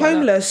if you're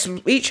homeless,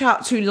 reach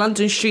out to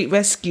London Street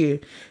Rescue,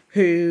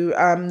 who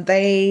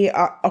they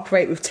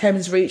operate with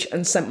Thames Reach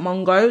and St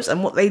Mungo's,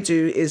 and what they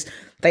do is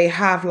they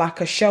have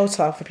like a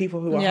shelter for people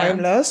who are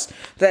homeless.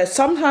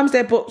 Sometimes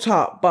they're booked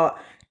up, but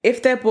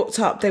if they're booked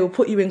up, they will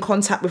put you in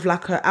contact with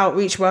like an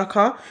outreach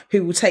worker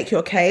who will take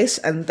your case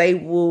and they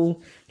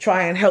will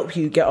try and help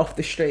you get off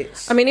the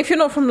streets. I mean, if you're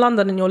not from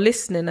London and you're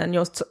listening and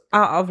you're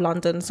out of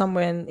London,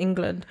 somewhere in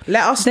England,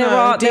 let us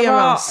know. There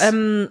are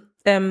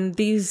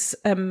these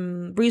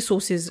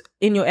resources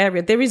in your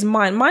area. There is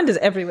Mind is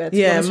everywhere.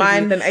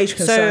 Mind and Age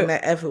Concern,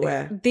 they're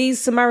everywhere. These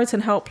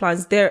Samaritan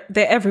helplines, they're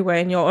everywhere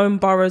in your own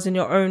boroughs, in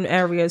your own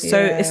areas. So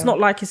it's not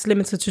like it's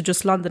limited to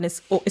just London.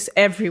 It's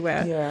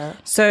everywhere. Yeah.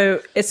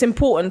 So it's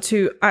important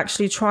to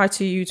actually try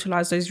to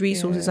utilize those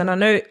resources. And I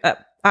know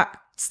at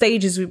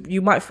stages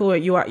you might feel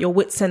like you're at your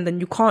wit's end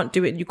and you can't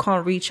do it. You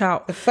can't reach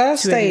out. The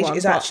first stage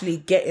is actually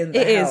getting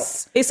the help.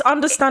 It's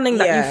understanding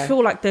that you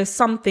feel like there's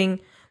something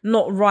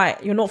not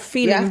right, you're not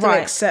feeling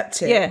right.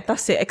 Accept it. Yeah,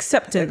 that's it.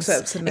 Accepting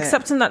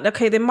that,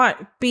 okay, there might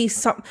be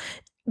some,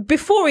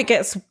 before it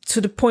gets to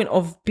the point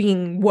of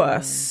being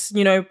worse.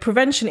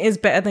 Prevention is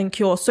better than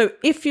cure. So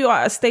if you're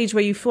at a stage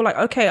where you feel like,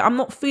 okay, I'm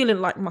not feeling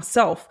like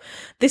myself,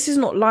 this is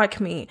not like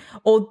me,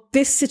 or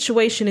this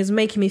situation is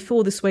making me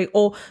feel this way,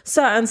 or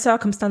certain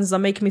circumstances are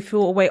making me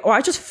feel a way, or I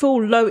just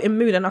feel low in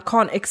mood and I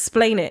can't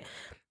explain it,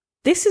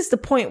 this is the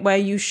point where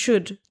you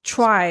should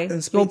try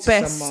your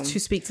best to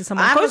speak to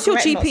someone. Go to your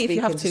GP if you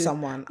have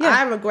to.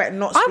 I regret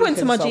not speaking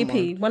to someone. I went to my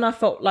GP when I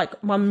felt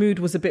like my mood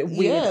was a bit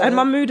weird. And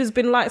my mood has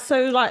been like, it's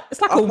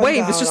like a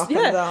wave. It's just,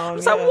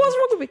 it's like, what's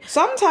wrong with me?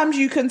 Sometimes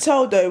you can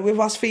tell though with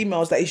us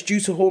females that it's due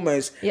to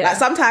hormones. Yeah. Like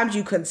sometimes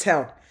you can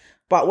tell.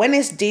 But when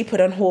it's deeper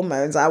than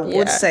hormones, I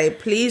would say,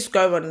 please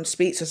go and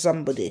speak to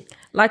somebody.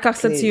 Like I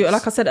said to you,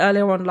 like I said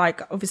earlier on,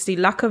 like obviously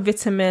lack of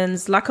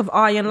vitamins, lack of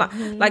iron,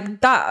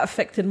 like that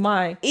affected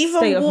my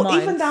state of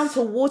mind. Even down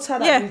to water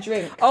that we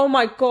drink. Oh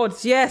my God,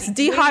 yes,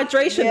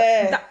 dehydration.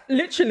 That,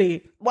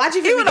 literally. Why do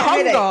you think even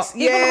hunger? Headaches?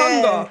 Even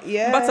hunger.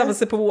 Yeah. I'm about to have a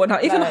sip of water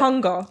now. Even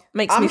hunger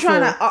makes me feel.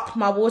 I'm trying to up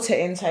my water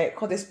intake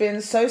because it's been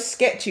so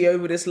sketchy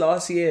over this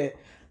last year.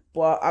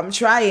 But I'm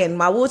trying.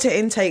 My water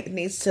intake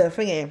needs to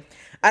thingy.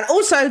 And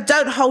also,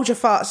 don't hold your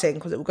farts in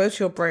because it will go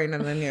to your brain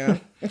and then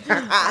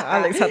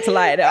Alex had to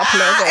lighten it up a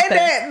little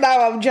bit. No,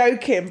 I'm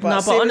joking.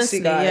 But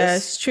honestly, guys. yeah,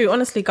 it's true.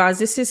 Honestly, guys,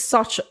 this is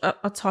such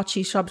a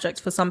touchy subject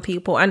for some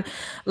people. And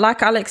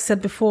like Alex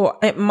said before,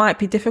 it might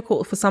be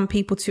difficult for some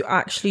people to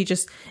actually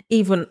just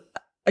even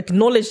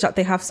acknowledge that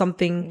they have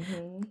something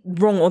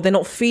wrong or they're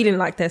not feeling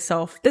like their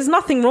self. There's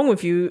nothing wrong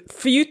with you.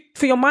 For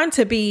your mind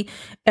to be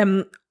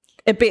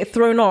a bit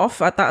thrown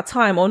off at that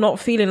time or not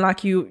feeling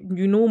like you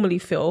normally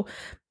feel,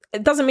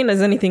 it doesn't mean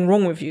there's anything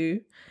wrong with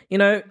you.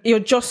 You're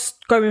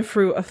just going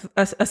through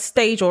a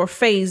stage or a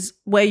phase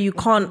where you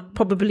can't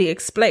probably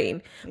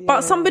explain, but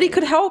somebody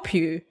could help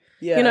you.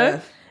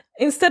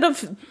 Instead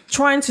of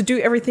trying to do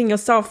everything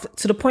yourself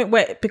to the point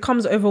where it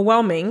becomes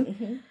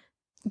overwhelming,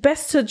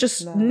 best to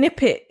just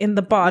nip it in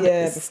the bud.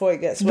 Before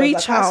it gets worse.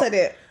 Reach out. I said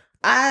it.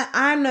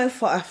 I know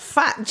for a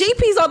fact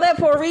GPs are there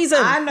for a reason.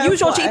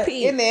 Use your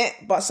GP in it,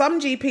 but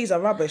some GPs are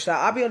rubbish. Like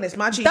I'll be honest,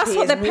 my GP that's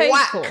what they're paying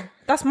whack. For.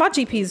 That's my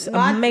GP's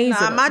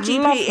amazing. My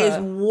GP is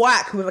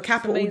whack with a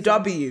capital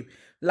W.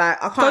 Like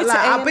I can't lie.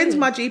 I've been to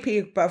my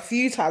GP a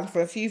few times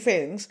for a few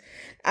things,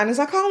 and it's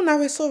like, oh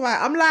no, it's all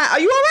right. I'm like, are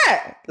you all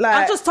right? Like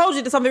I just told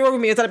you there's something wrong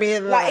with me. It's gonna be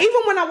like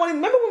even when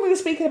remember when we were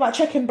speaking about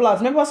checking blood?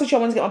 Remember I said to you I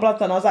wanted to get my blood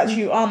done. I was like to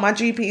you, my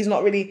GP is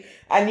not really.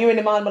 And you and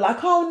the man were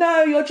like, oh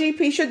no, your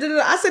GP should.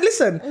 I said,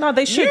 listen, no,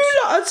 they should.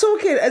 You lot are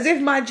talking as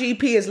if my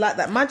GP is like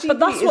that. My GP, but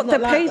that's what they're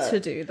paid like to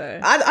do,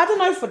 though. I don't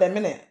know for them,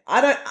 innit?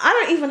 I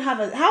don't even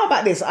have how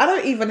about this? I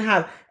don't even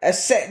have a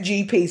set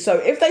GP. So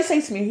if they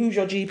say to me, who's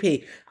your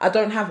GP? I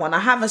don't have one. I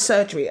have a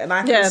surgery and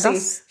I can see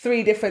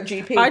 3 different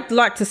GPs. I'd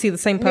like to see the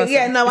same person.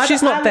 Yeah, no,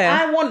 she's not there.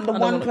 I want the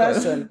one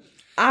person.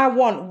 I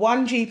want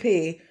one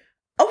GP.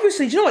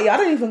 Obviously, do you know what? I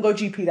don't even go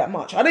GP that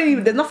much.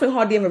 There's nothing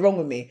hardly ever wrong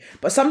with me.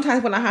 But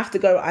sometimes when I have to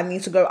go, I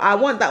need to go. I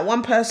want that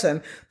one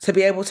person to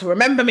be able to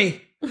remember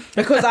me.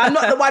 Because I'm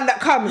not the one that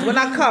comes. When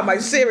I come,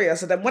 I'm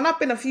serious. And then when I've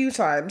been a few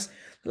times,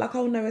 like,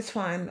 oh no, it's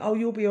fine. Oh,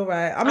 you'll be all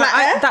right. I'm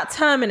like, that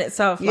term in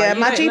itself. Yeah,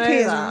 my GP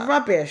is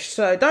rubbish.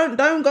 So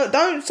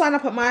don't sign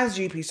up at my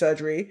GP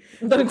surgery.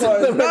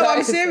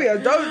 I'm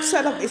serious. Don't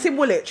sign up. It's in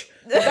Woolwich.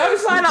 Don't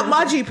sign up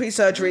my GP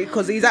surgery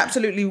because he's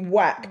absolutely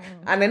whack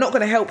and they're not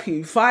going to help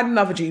you. Find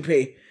another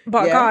GP.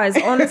 But guys,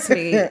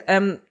 honestly,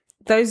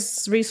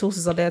 those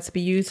resources are there to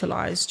be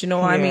utilised. Do you know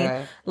what I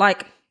mean?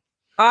 Like,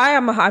 I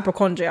am a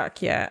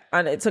hypochondriac, yeah,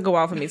 and it took a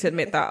while for me to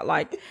admit that.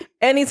 Like,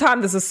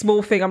 anytime there's a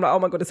small thing, I'm like, oh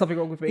my God, there's something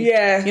wrong with me.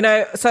 Yeah. You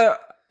know, so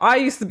I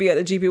used to be at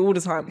the GP all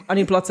the time. I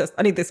need blood tests.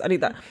 I need this. I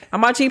need that.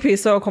 And my GP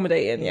is so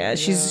accommodating. Yeah.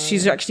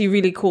 She's actually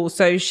really cool.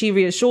 So she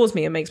reassures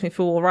me and makes me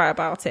feel all right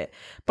about it.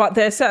 But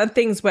there are certain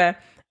things where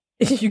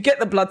you get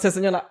the blood test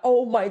and you're like,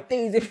 oh my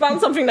days, you found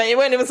something that you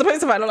weren't even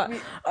supposed to find. I'm like,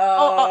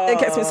 it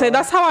gets me. So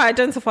that's how I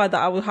identified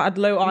that I had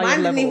low iron levels. I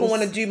didn't even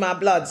want to do my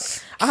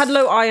bloods. I had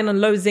low iron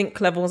and low zinc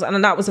levels, and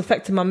then that was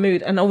affecting my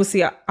mood. And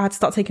obviously I had to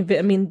start taking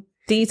vitamin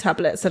D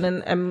tablets and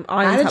then iron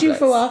tablets. How did you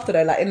feel after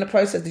though? Like in the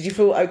process, did you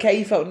feel okay?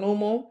 You felt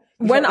normal?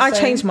 When I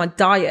changed my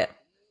diet,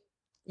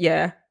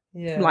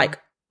 like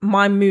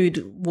my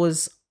mood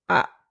was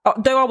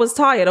though I was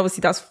tired,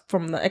 obviously that's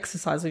from the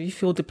exercise, so you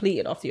feel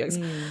depleted after you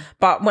exercise.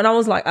 But when I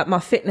was like at my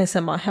fitness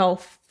and my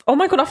health, oh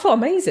my God, I felt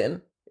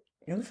amazing.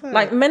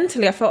 Like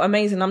mentally, I felt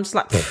amazing. I'm just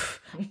like,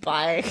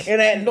 bye.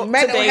 Mental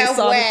today, health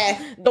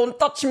wear. Don't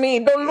touch me.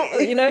 Don't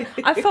look. You know,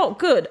 I felt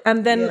good.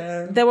 And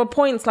then there were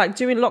points like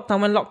during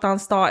lockdown, when lockdown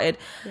started,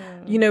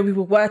 you know, we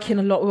were working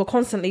a lot. We were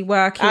constantly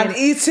working and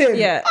eating.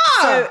 Yeah.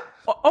 So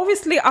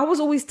obviously I was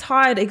always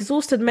tired,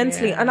 exhausted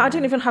mentally, and I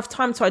didn't even have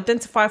time to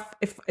identify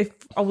if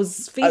I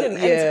was feeling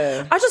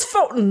anything. I just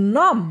felt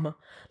numb.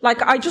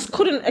 Like I just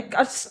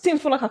didn't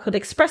feel like I could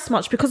express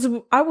much because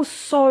I was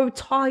so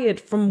tired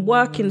from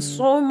working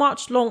so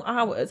much long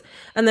hours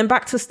and then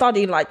back to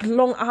study like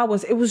long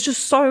hours. It was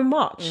just so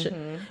much.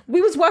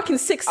 We was working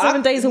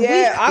 6-7 days a week.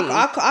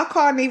 I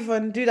can't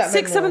even do that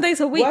 6-7 days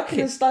a week. Working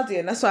and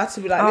studying. That's why I have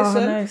to be like,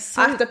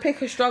 listen, I have to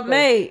pick a struggle.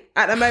 Mate,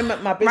 at the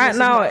moment, my business is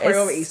my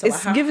priority. So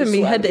it's giving me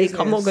headache.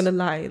 I'm not gonna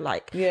lie.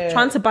 Like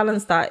trying to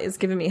balance that is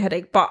giving me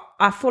headache. But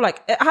I feel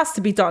like it has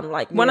to be done.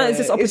 Like when it's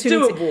this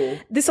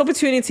opportunity, this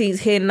opportunity is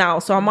here now,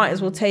 so I might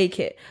as well take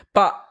it.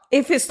 But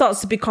if it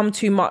starts to become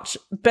too much,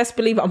 best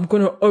believe I'm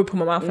going to open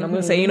my mouth and I'm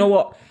going to say, you know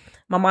what,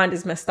 my mind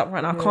is messed up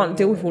right now. I can't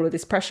deal with all of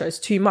this pressure. It's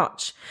too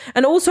much.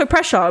 And also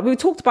pressure, we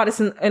talked about this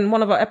in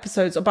one of our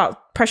episodes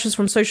about pressures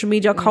from social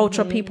media,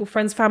 culture, people,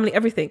 friends, family,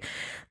 everything.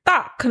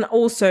 That can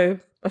also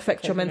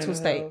affect your mental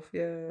state.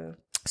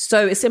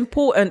 So it's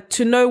important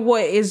to know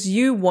what it is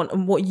you want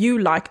and what you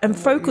like and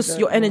focus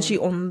your energy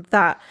on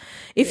that.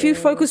 If you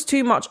focus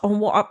too much on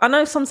what I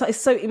know, sometimes it's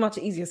so much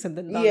easier said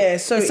than done. Yeah,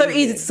 it's so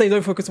easy to say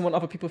don't focus on what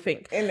other people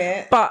think.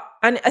 Innit? But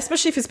and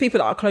especially if it's people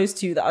that are close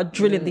to you that are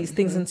drilling these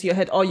things into your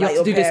head. Oh, you like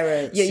have to do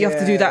parents, this. Yeah, you have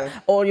to do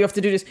that. Or you have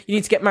to do this. You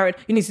need to get married.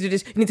 You need to do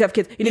this. You need to have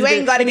kids. You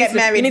ain't got to get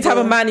married. You need to have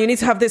a man. You need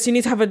to have this. You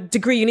need to have a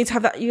degree. You need to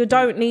have that. You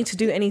don't need to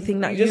do anything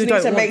that you don't want to do.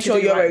 Just need to make sure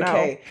you're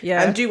okay. Now.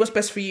 Yeah. And do what's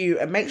best for you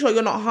and make sure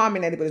you're not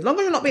harming anybody. As long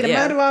as you're not being a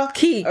murderer,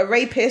 a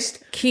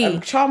rapist, a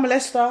child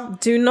molester.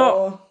 Do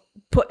not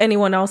put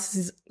anyone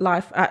else's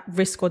life at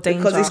risk or danger.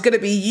 Because it's going to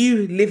be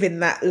you living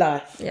that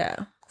life.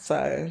 Yeah.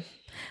 So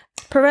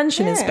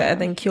prevention is better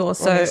than cure.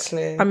 So,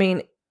 honestly. I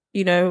mean,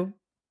 you know,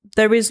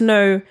 there is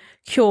no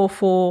cure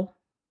for,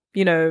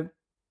 you know,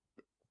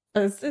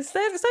 is there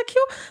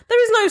cure?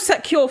 There is no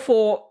set cure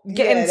for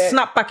getting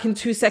snapped back in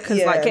 2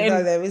 seconds, like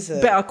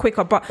getting better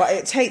quicker. But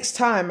it takes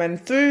time,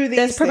 and through these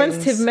there's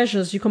preventative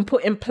measures you can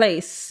put in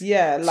place.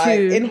 Yeah, like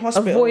in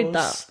hospitals, avoid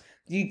that.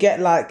 You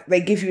get like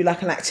they give you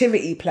like an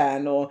activity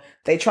plan, or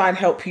they try and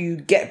help you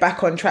get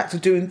back on track to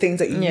doing things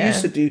that you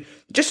used to do,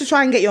 just to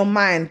try and get your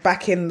mind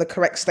back in the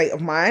correct state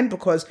of mind,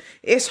 because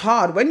it's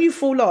hard when you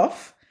fall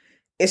off.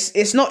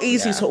 It's not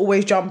easy to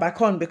always jump back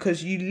on,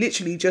 because you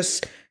literally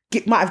just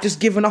might have just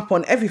given up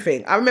on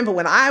everything. I remember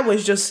when I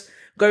was just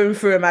going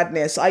through a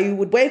madness, I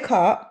would wake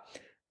up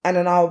and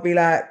then I'll be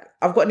like,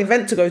 I've got an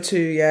event to go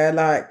to,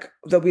 like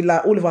there'll be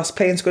like all of us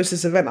paying to go to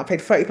this event. I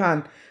paid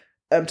 £30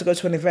 to go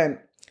to an event.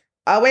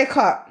 I wake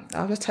up,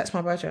 I'll just text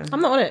my brother.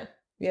 I'm not on it.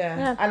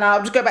 Yeah. And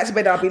I'll just go back to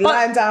bed. I'll be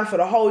lying down for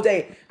the whole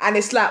day. And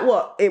it's like,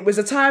 it was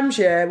a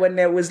timeshare when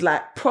there was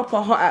like proper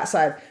hot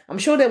outside. I'm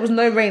sure there was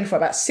no rain for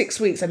about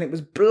 6 weeks and it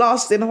was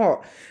blasting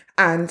hot.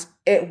 And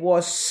it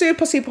was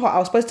super, super hot. I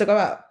was supposed to go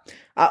out.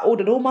 I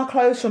ordered all my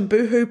clothes from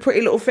Boohoo,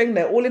 Pretty Little Thing.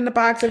 They're all in the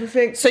bags,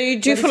 everything. So you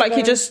do feel like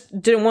you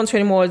just didn't want to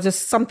anymore?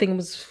 Just something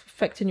was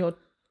affecting your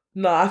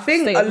No, I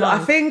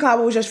think I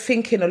was just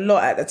thinking a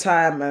lot at the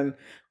time. And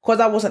because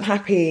I wasn't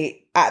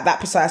happy at that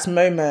precise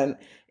moment,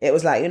 it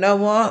was like, you know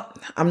what?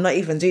 I'm not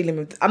even dealing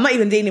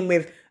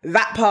with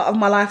that part of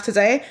my life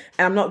today.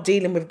 And I'm not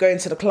dealing with going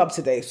to the club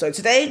today. So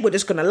today we're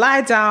just going to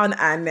lie down.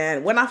 And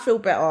then when I feel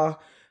better,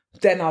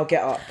 then I'll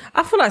get up.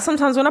 I feel like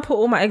sometimes when I put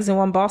all my eggs in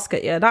one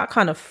basket, that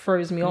kind of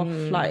throws me off.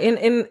 Like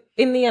in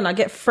the end, I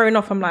get thrown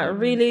off. I'm like,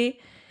 really?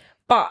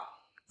 But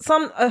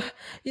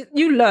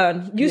you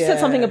learn. You said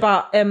something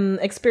about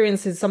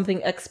experiences,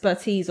 something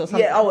expertise or something.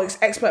 Yeah,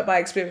 expert by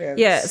experience.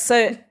 Yeah,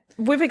 so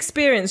with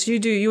experience,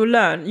 you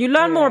learn. You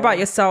learn more about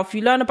yourself.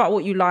 You learn about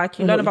what you like.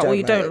 You learn about what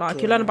you don't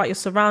like. You learn about your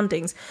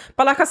surroundings.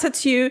 But like I said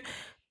to you,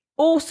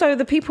 also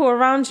the people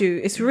around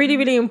you. It's really,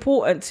 really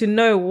important to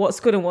know what's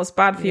good and what's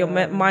bad for your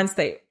mind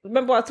state.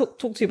 Remember I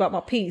talked to you about my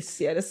peace?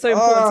 Yeah, that's so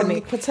important to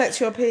me. Protect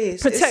your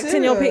peace.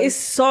 Protecting your peace is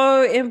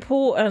so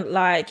important.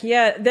 Like,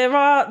 yeah, there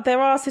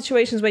are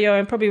situations where you're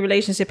in probably a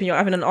relationship and you're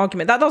having an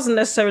argument. That doesn't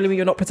necessarily mean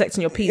you're not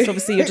protecting your peace.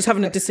 Obviously, you're just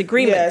having a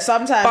disagreement. Yeah,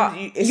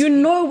 sometimes. But you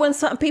know when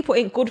certain people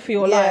ain't good for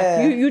your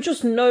life. You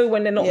just know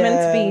when they're not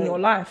meant to be in your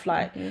life.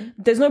 Like,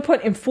 there's no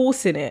point in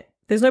forcing it.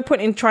 There's no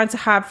point in trying to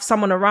have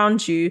someone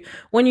around you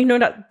when you know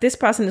that this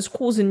person is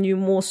causing you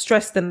more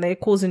stress than they're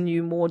causing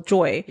you more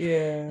joy.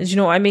 Yeah. Do you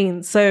know what I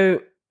mean?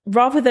 So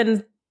rather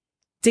than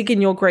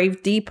digging your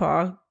grave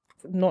deeper,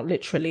 not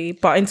literally,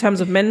 but in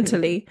terms of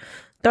mentally,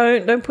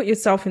 don't put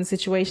yourself in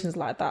situations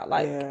like that.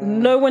 Like,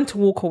 know when to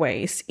walk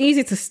away. It's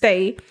easy to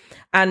stay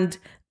and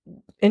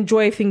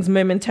enjoy things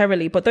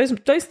momentarily, but those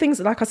things,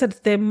 like I said,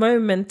 they're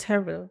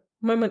momentary.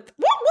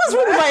 What's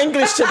wrong with my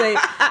English today?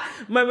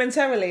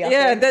 Momentarily, I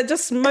think. They're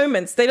just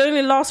moments. They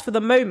only last for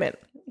the moment.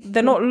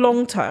 They're not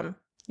long term.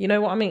 You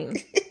know what I mean?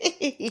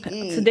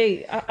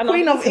 Today, and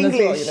Queen of English,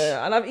 well, you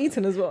know, and I've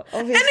eaten as well.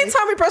 Obviously.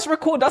 Anytime we press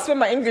record, that's when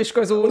my English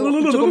goes all.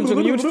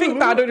 You would think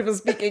that I don't even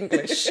speak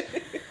English.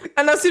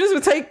 And as soon as we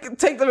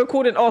take the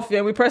recording off,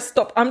 we press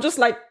stop. I'm just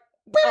like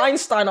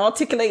Einstein,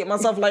 articulating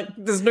myself like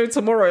there's no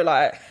tomorrow.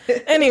 Like,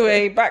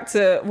 anyway, back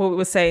to what we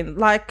were saying.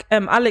 Like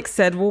Alex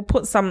said, we'll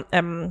put some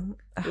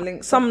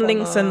links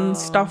and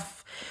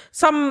stuff,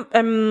 some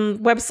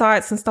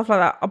websites and stuff like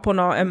that up on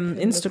our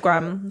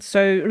Instagram.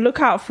 So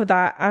look out for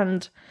that.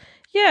 And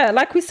yeah,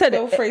 like we said,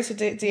 feel free to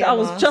DM I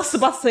was us. just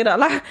about to say that.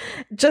 Like,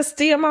 just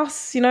DM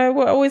us. You know,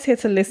 we're always here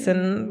to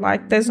listen.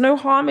 Like, there's no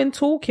harm in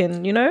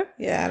talking. You know.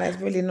 Yeah, there's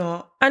really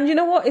not. And you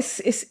know what?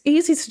 It's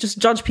easy to just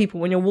judge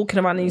people when you're walking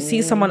around and you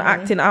see someone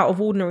acting out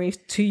of ordinary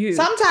to you.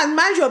 Sometimes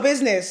mind your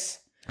business.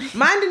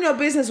 Minding your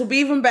business will be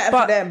even better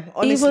for them,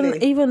 honestly.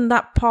 Even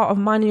that part of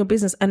minding your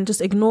business and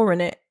just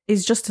ignoring it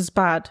is just as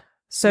bad.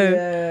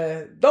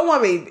 So don't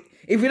worry.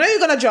 If you know you're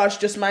going to judge,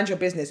 just mind your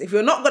business. If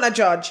you're not going to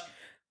judge,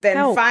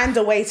 then find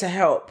a way to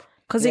help.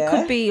 Because it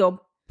could be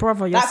your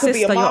brother, your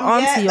sister, your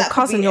auntie, your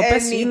cousin, your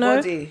best, you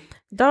know.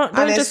 Don't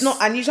just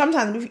not. And you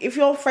sometimes, if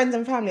your friends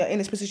and family are in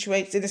this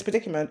situation, in this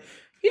predicament,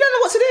 you don't know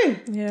what to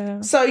do.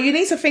 Yeah. So you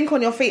need to think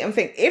on your feet and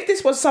think, if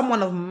this was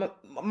someone of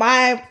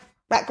my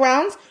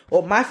background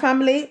or my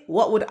family,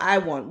 what would I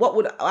want? What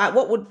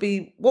would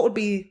be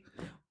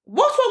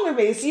what's wrong with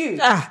it? It's you.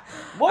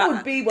 What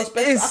would be what's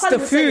best? It's the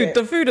food.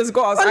 The food has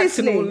got us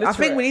acting all literate. I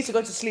think we need to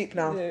go to sleep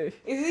now. Yeah.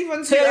 It's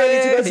even too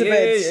early to go to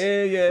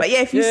bed. Yeah. But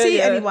yeah, if you see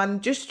anyone,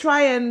 just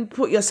try and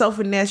put yourself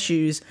in their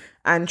shoes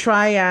and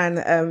try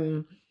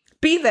and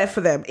be there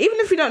for them. Even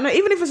if you don't know,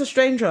 even if it's a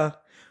stranger.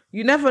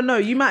 You never know.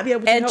 You might be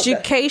able to help them.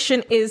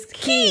 Education is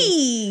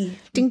key.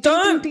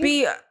 Don't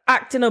be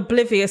acting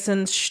oblivious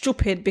and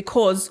stupid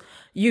because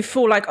you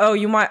feel like,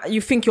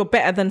 you think you're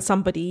better than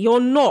somebody. You're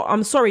not.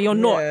 I'm sorry, you're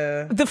not.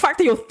 The fact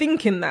that you're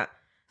thinking that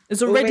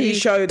is already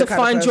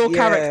defined your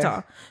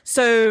character.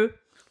 So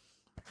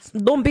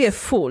don't be a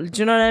fool.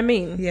 Do you know what I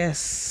mean?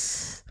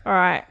 Yes. All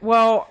right.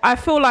 Well, I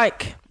feel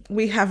like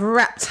we have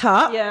wrapped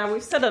up. Yeah,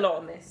 we've said a lot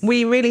on this.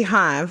 We really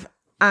have.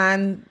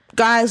 And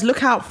guys,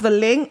 look out for the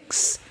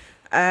links.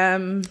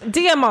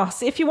 DM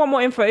us if you want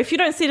more info. If you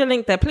don't see the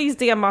link there, please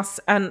DM us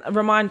and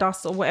remind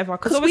us or whatever,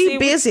 because we're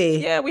busy.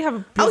 We have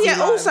a busy lives.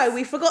 Also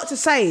we forgot to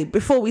say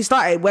before we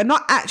started, we're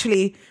not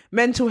actually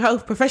mental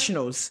health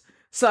professionals,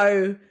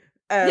 so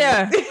we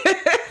are,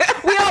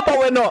 but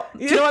we're not.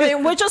 Do you know what I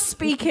mean? We're just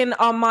speaking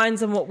our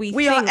minds and what we think.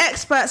 We are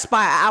experts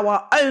by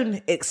our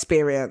own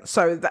experience,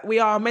 so that we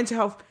are mental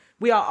health.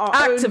 We are our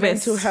activists. Own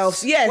mental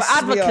health. Yes, we're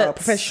advocates. We are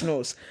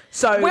professionals.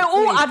 So we're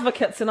all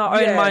advocates in our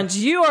own minds.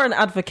 You are an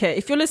advocate.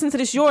 If you're listening to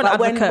this, you're an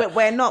advocate.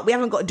 We're not. We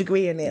haven't got a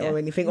degree in it or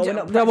anything. Or we're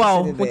not.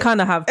 Well, we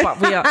kind of have,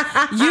 but we are.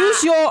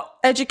 Use your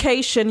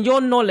education,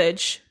 your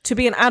knowledge to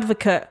be an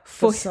advocate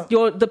for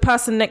the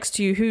person next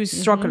to you who's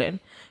struggling.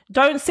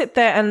 Don't sit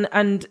there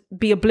and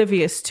be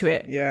oblivious to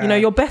it. Yeah. You know,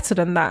 you're better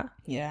than that.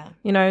 Yeah.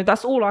 You know,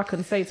 that's all I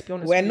can say, to be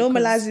honest. We're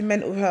normalizing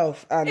mental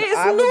health. And it's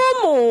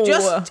normal.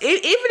 Even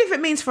if it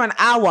means for an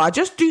hour,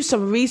 just do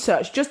some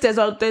research. Just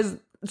there's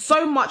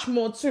so much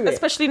more to it.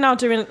 Especially now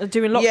during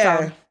lockdown.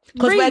 Yeah.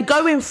 Because we're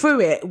going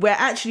through it. We're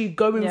actually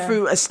going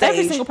through a stage.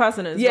 Every single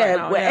person is right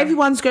now. Where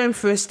everyone's going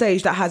through a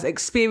stage that has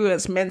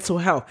experienced mental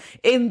health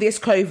in this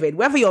COVID.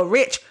 Whether you're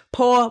rich,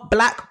 poor,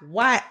 black,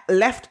 white,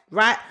 left,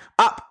 right,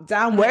 up,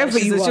 down, wherever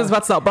you are. She was about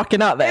to start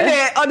bucking out there.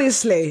 Yeah,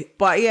 honestly.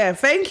 But yeah,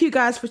 thank you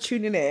guys for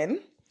tuning in.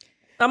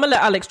 I'm gonna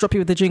let Alex drop you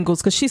with the jingles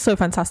because she's so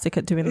fantastic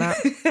at doing that.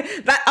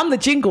 I'm the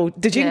jingle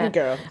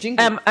girl.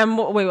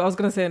 Jingle. Wait, I was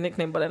gonna say a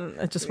nickname, but then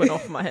it just went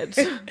off my head.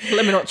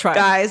 Let me not try.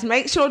 Guys,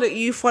 make sure that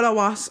you follow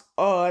us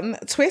on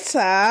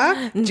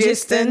Twitter,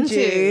 Gist and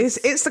Juice,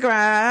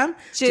 Instagram,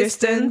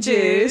 Gist and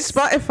Juice,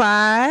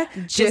 Spotify,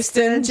 Gist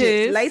and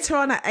Juice. Later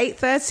on at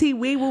 8:30,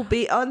 we will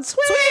be on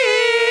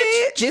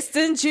Twitch. Gist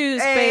and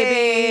Juice,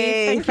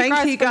 baby.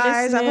 Thank you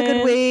guys. Have a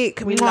good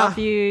week. We love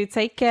you.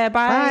 Take care.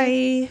 Bye.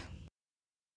 Bye.